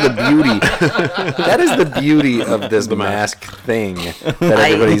 That is the beauty. That is the beauty of this mask thing that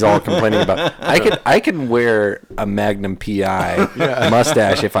everybody's all complaining about. I can wear a Magnum PI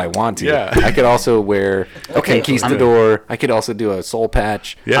mustache if I want to. Yeah. I could also wear a Okay, conquistador. I could also do a soul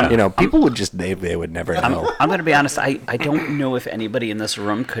patch. Yeah. People would just they would never know. I'm gonna be honest. I don't know if anybody in this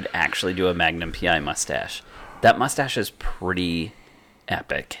room could actually do a Magnum PI mustache. That mustache is pretty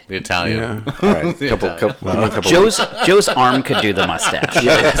epic. The Italian. Yeah. All right, couple Joe's arm could do the mustache.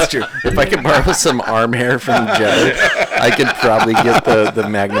 Yeah, that's true. If I could borrow some arm hair from Joe, I could probably get the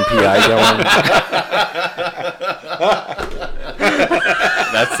Magnum PI going.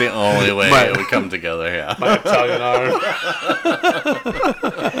 That's the only way it would come together, yeah. Italian arm.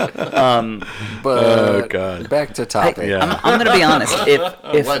 But Oh, God. back to topic. Yeah. I'm gonna be honest.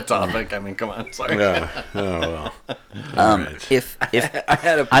 If What topic? I mean, come on. Sorry. Yeah. Oh well. Right. if I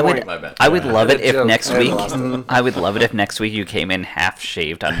had a point. I would my bad. I would love it if joke. next I week lost it. I would love it if next week you came in half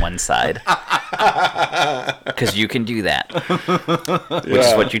shaved on one side. Because you can do that, which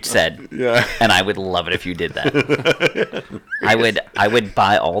is what you said. Yeah. And I would love it if you did that. I would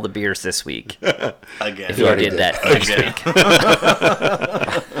buy all the beers this week Again. if you already did did. that next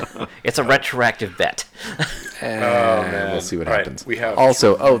week. It's a retroactive bet. And we'll see what All right, happens. we have-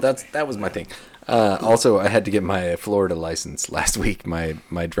 Also, that was my thing. Also, I had to get my Florida license last week, my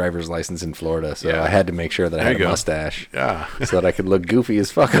driver's license in Florida. So Yeah. I had to make sure that I There had you a go. mustache. Yeah. So that I could look goofy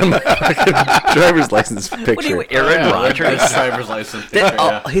as fuck on my fucking driver's license picture. What are you, Aaron Rodgers? His driver's license picture,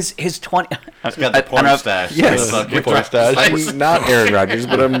 Oh, yeah. his 20. He's got the porn stash. Yes. Fuck your Porn driver's stash. license. I'm not Aaron Rodgers,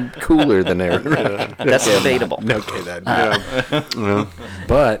 but I'm cooler than Aaron Rodgers. That's debatable. Okay, then. Yeah.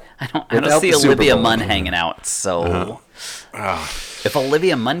 But I don't without see the Super Olivia Bowl. Munn hanging out. So if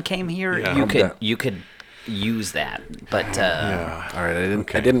Olivia Munn came here, Yeah. you could use that. But all right,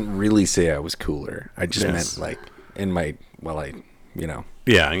 I didn't really say I was cooler. I just meant like in my Yeah. You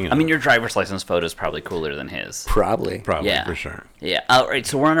know, I mean, your driver's license photo is probably cooler than his. probably. probably Yeah. for sure. Yeah. All right.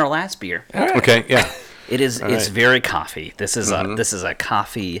 So we're on our last beer. Okay. Yeah. It is. It's right. very coffee. This is a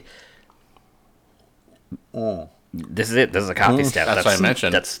coffee. This is it. This is a coffee step. That's what I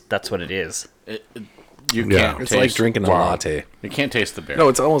mentioned. That's what it is. You Yeah. can't It's taste, like drinking a latte. You can't taste the beer. No,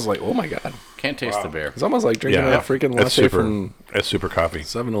 it's almost like, oh my god, Can't taste the beer. it's almost like drinking Yeah. a freaking latte It's super. from It's super coffee.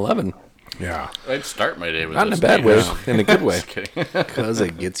 7-Eleven. Yeah. I'd start my day with Not in a this bad thing. way, Yeah. in a good way, Just kidding. because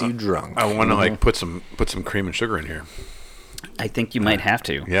it gets you drunk. I want to like put some cream and sugar in here. I think you might have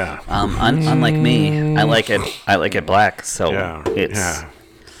to. Yeah. Unlike me, I like it black. So Yeah. it's Yeah.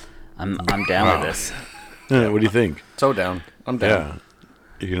 I'm down with this. What do you think? So down. I'm down.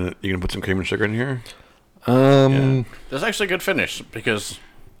 Yeah. You gonna put some cream and sugar in here? There's actually a good finish because,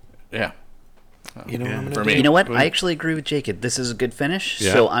 yeah. You know what I'm For gonna me. You know what? I actually agree with Jacob. This is a good finish.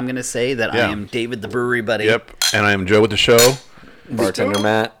 Yeah. So I'm gonna say that Yeah. I am David the brewery buddy. Yep. And I am Joe with the show. do? Bartender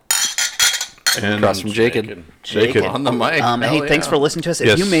Matt, And across from Jacob. Jacob. on the mic. Hey, Hell thanks yeah. for listening to us. If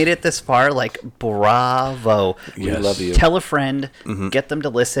Yes. you made it this far, like, bravo. We Yes. love you. Tell a friend. Get them to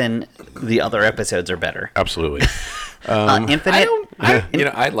listen. The other episodes are better. Absolutely. Infinite.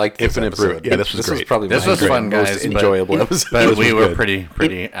 I liked this Infinite Brew. episode. Yeah, this was great. probably This my was fun, most guys, but- enjoyable episode. This we was were good.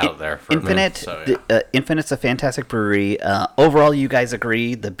 pretty out there for Infinite. a minute, so, yeah. Infinite's a fantastic brewery. Overall, you guys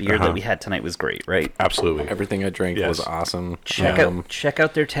agree the beer Uh-huh. that we had tonight was great, right? Absolutely. Everything I drank Yes. was awesome. Check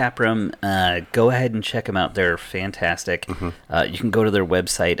out their tap room. Go ahead and check them out. They're fantastic. You can go to their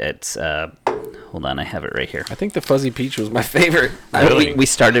website at. Hold on, I have it right here. I think the fuzzy peach was my favorite. Really? We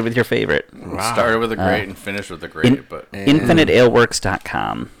started with your favorite. Started with a great and finished with a great, but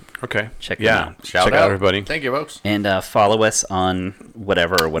InfiniteAleWorks.com. Okay. Check them yeah. out. Check out everybody. Thank you, folks. And follow us on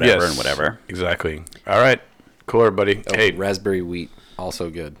whatever, and whatever. Exactly. All right. Cool, everybody. Oh, Hey. raspberry wheat, also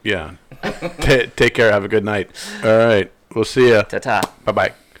good. Yeah. Take care. Have a good night. All right. We'll see ya. Ta-ta.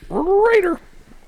 Bye-bye. Raider.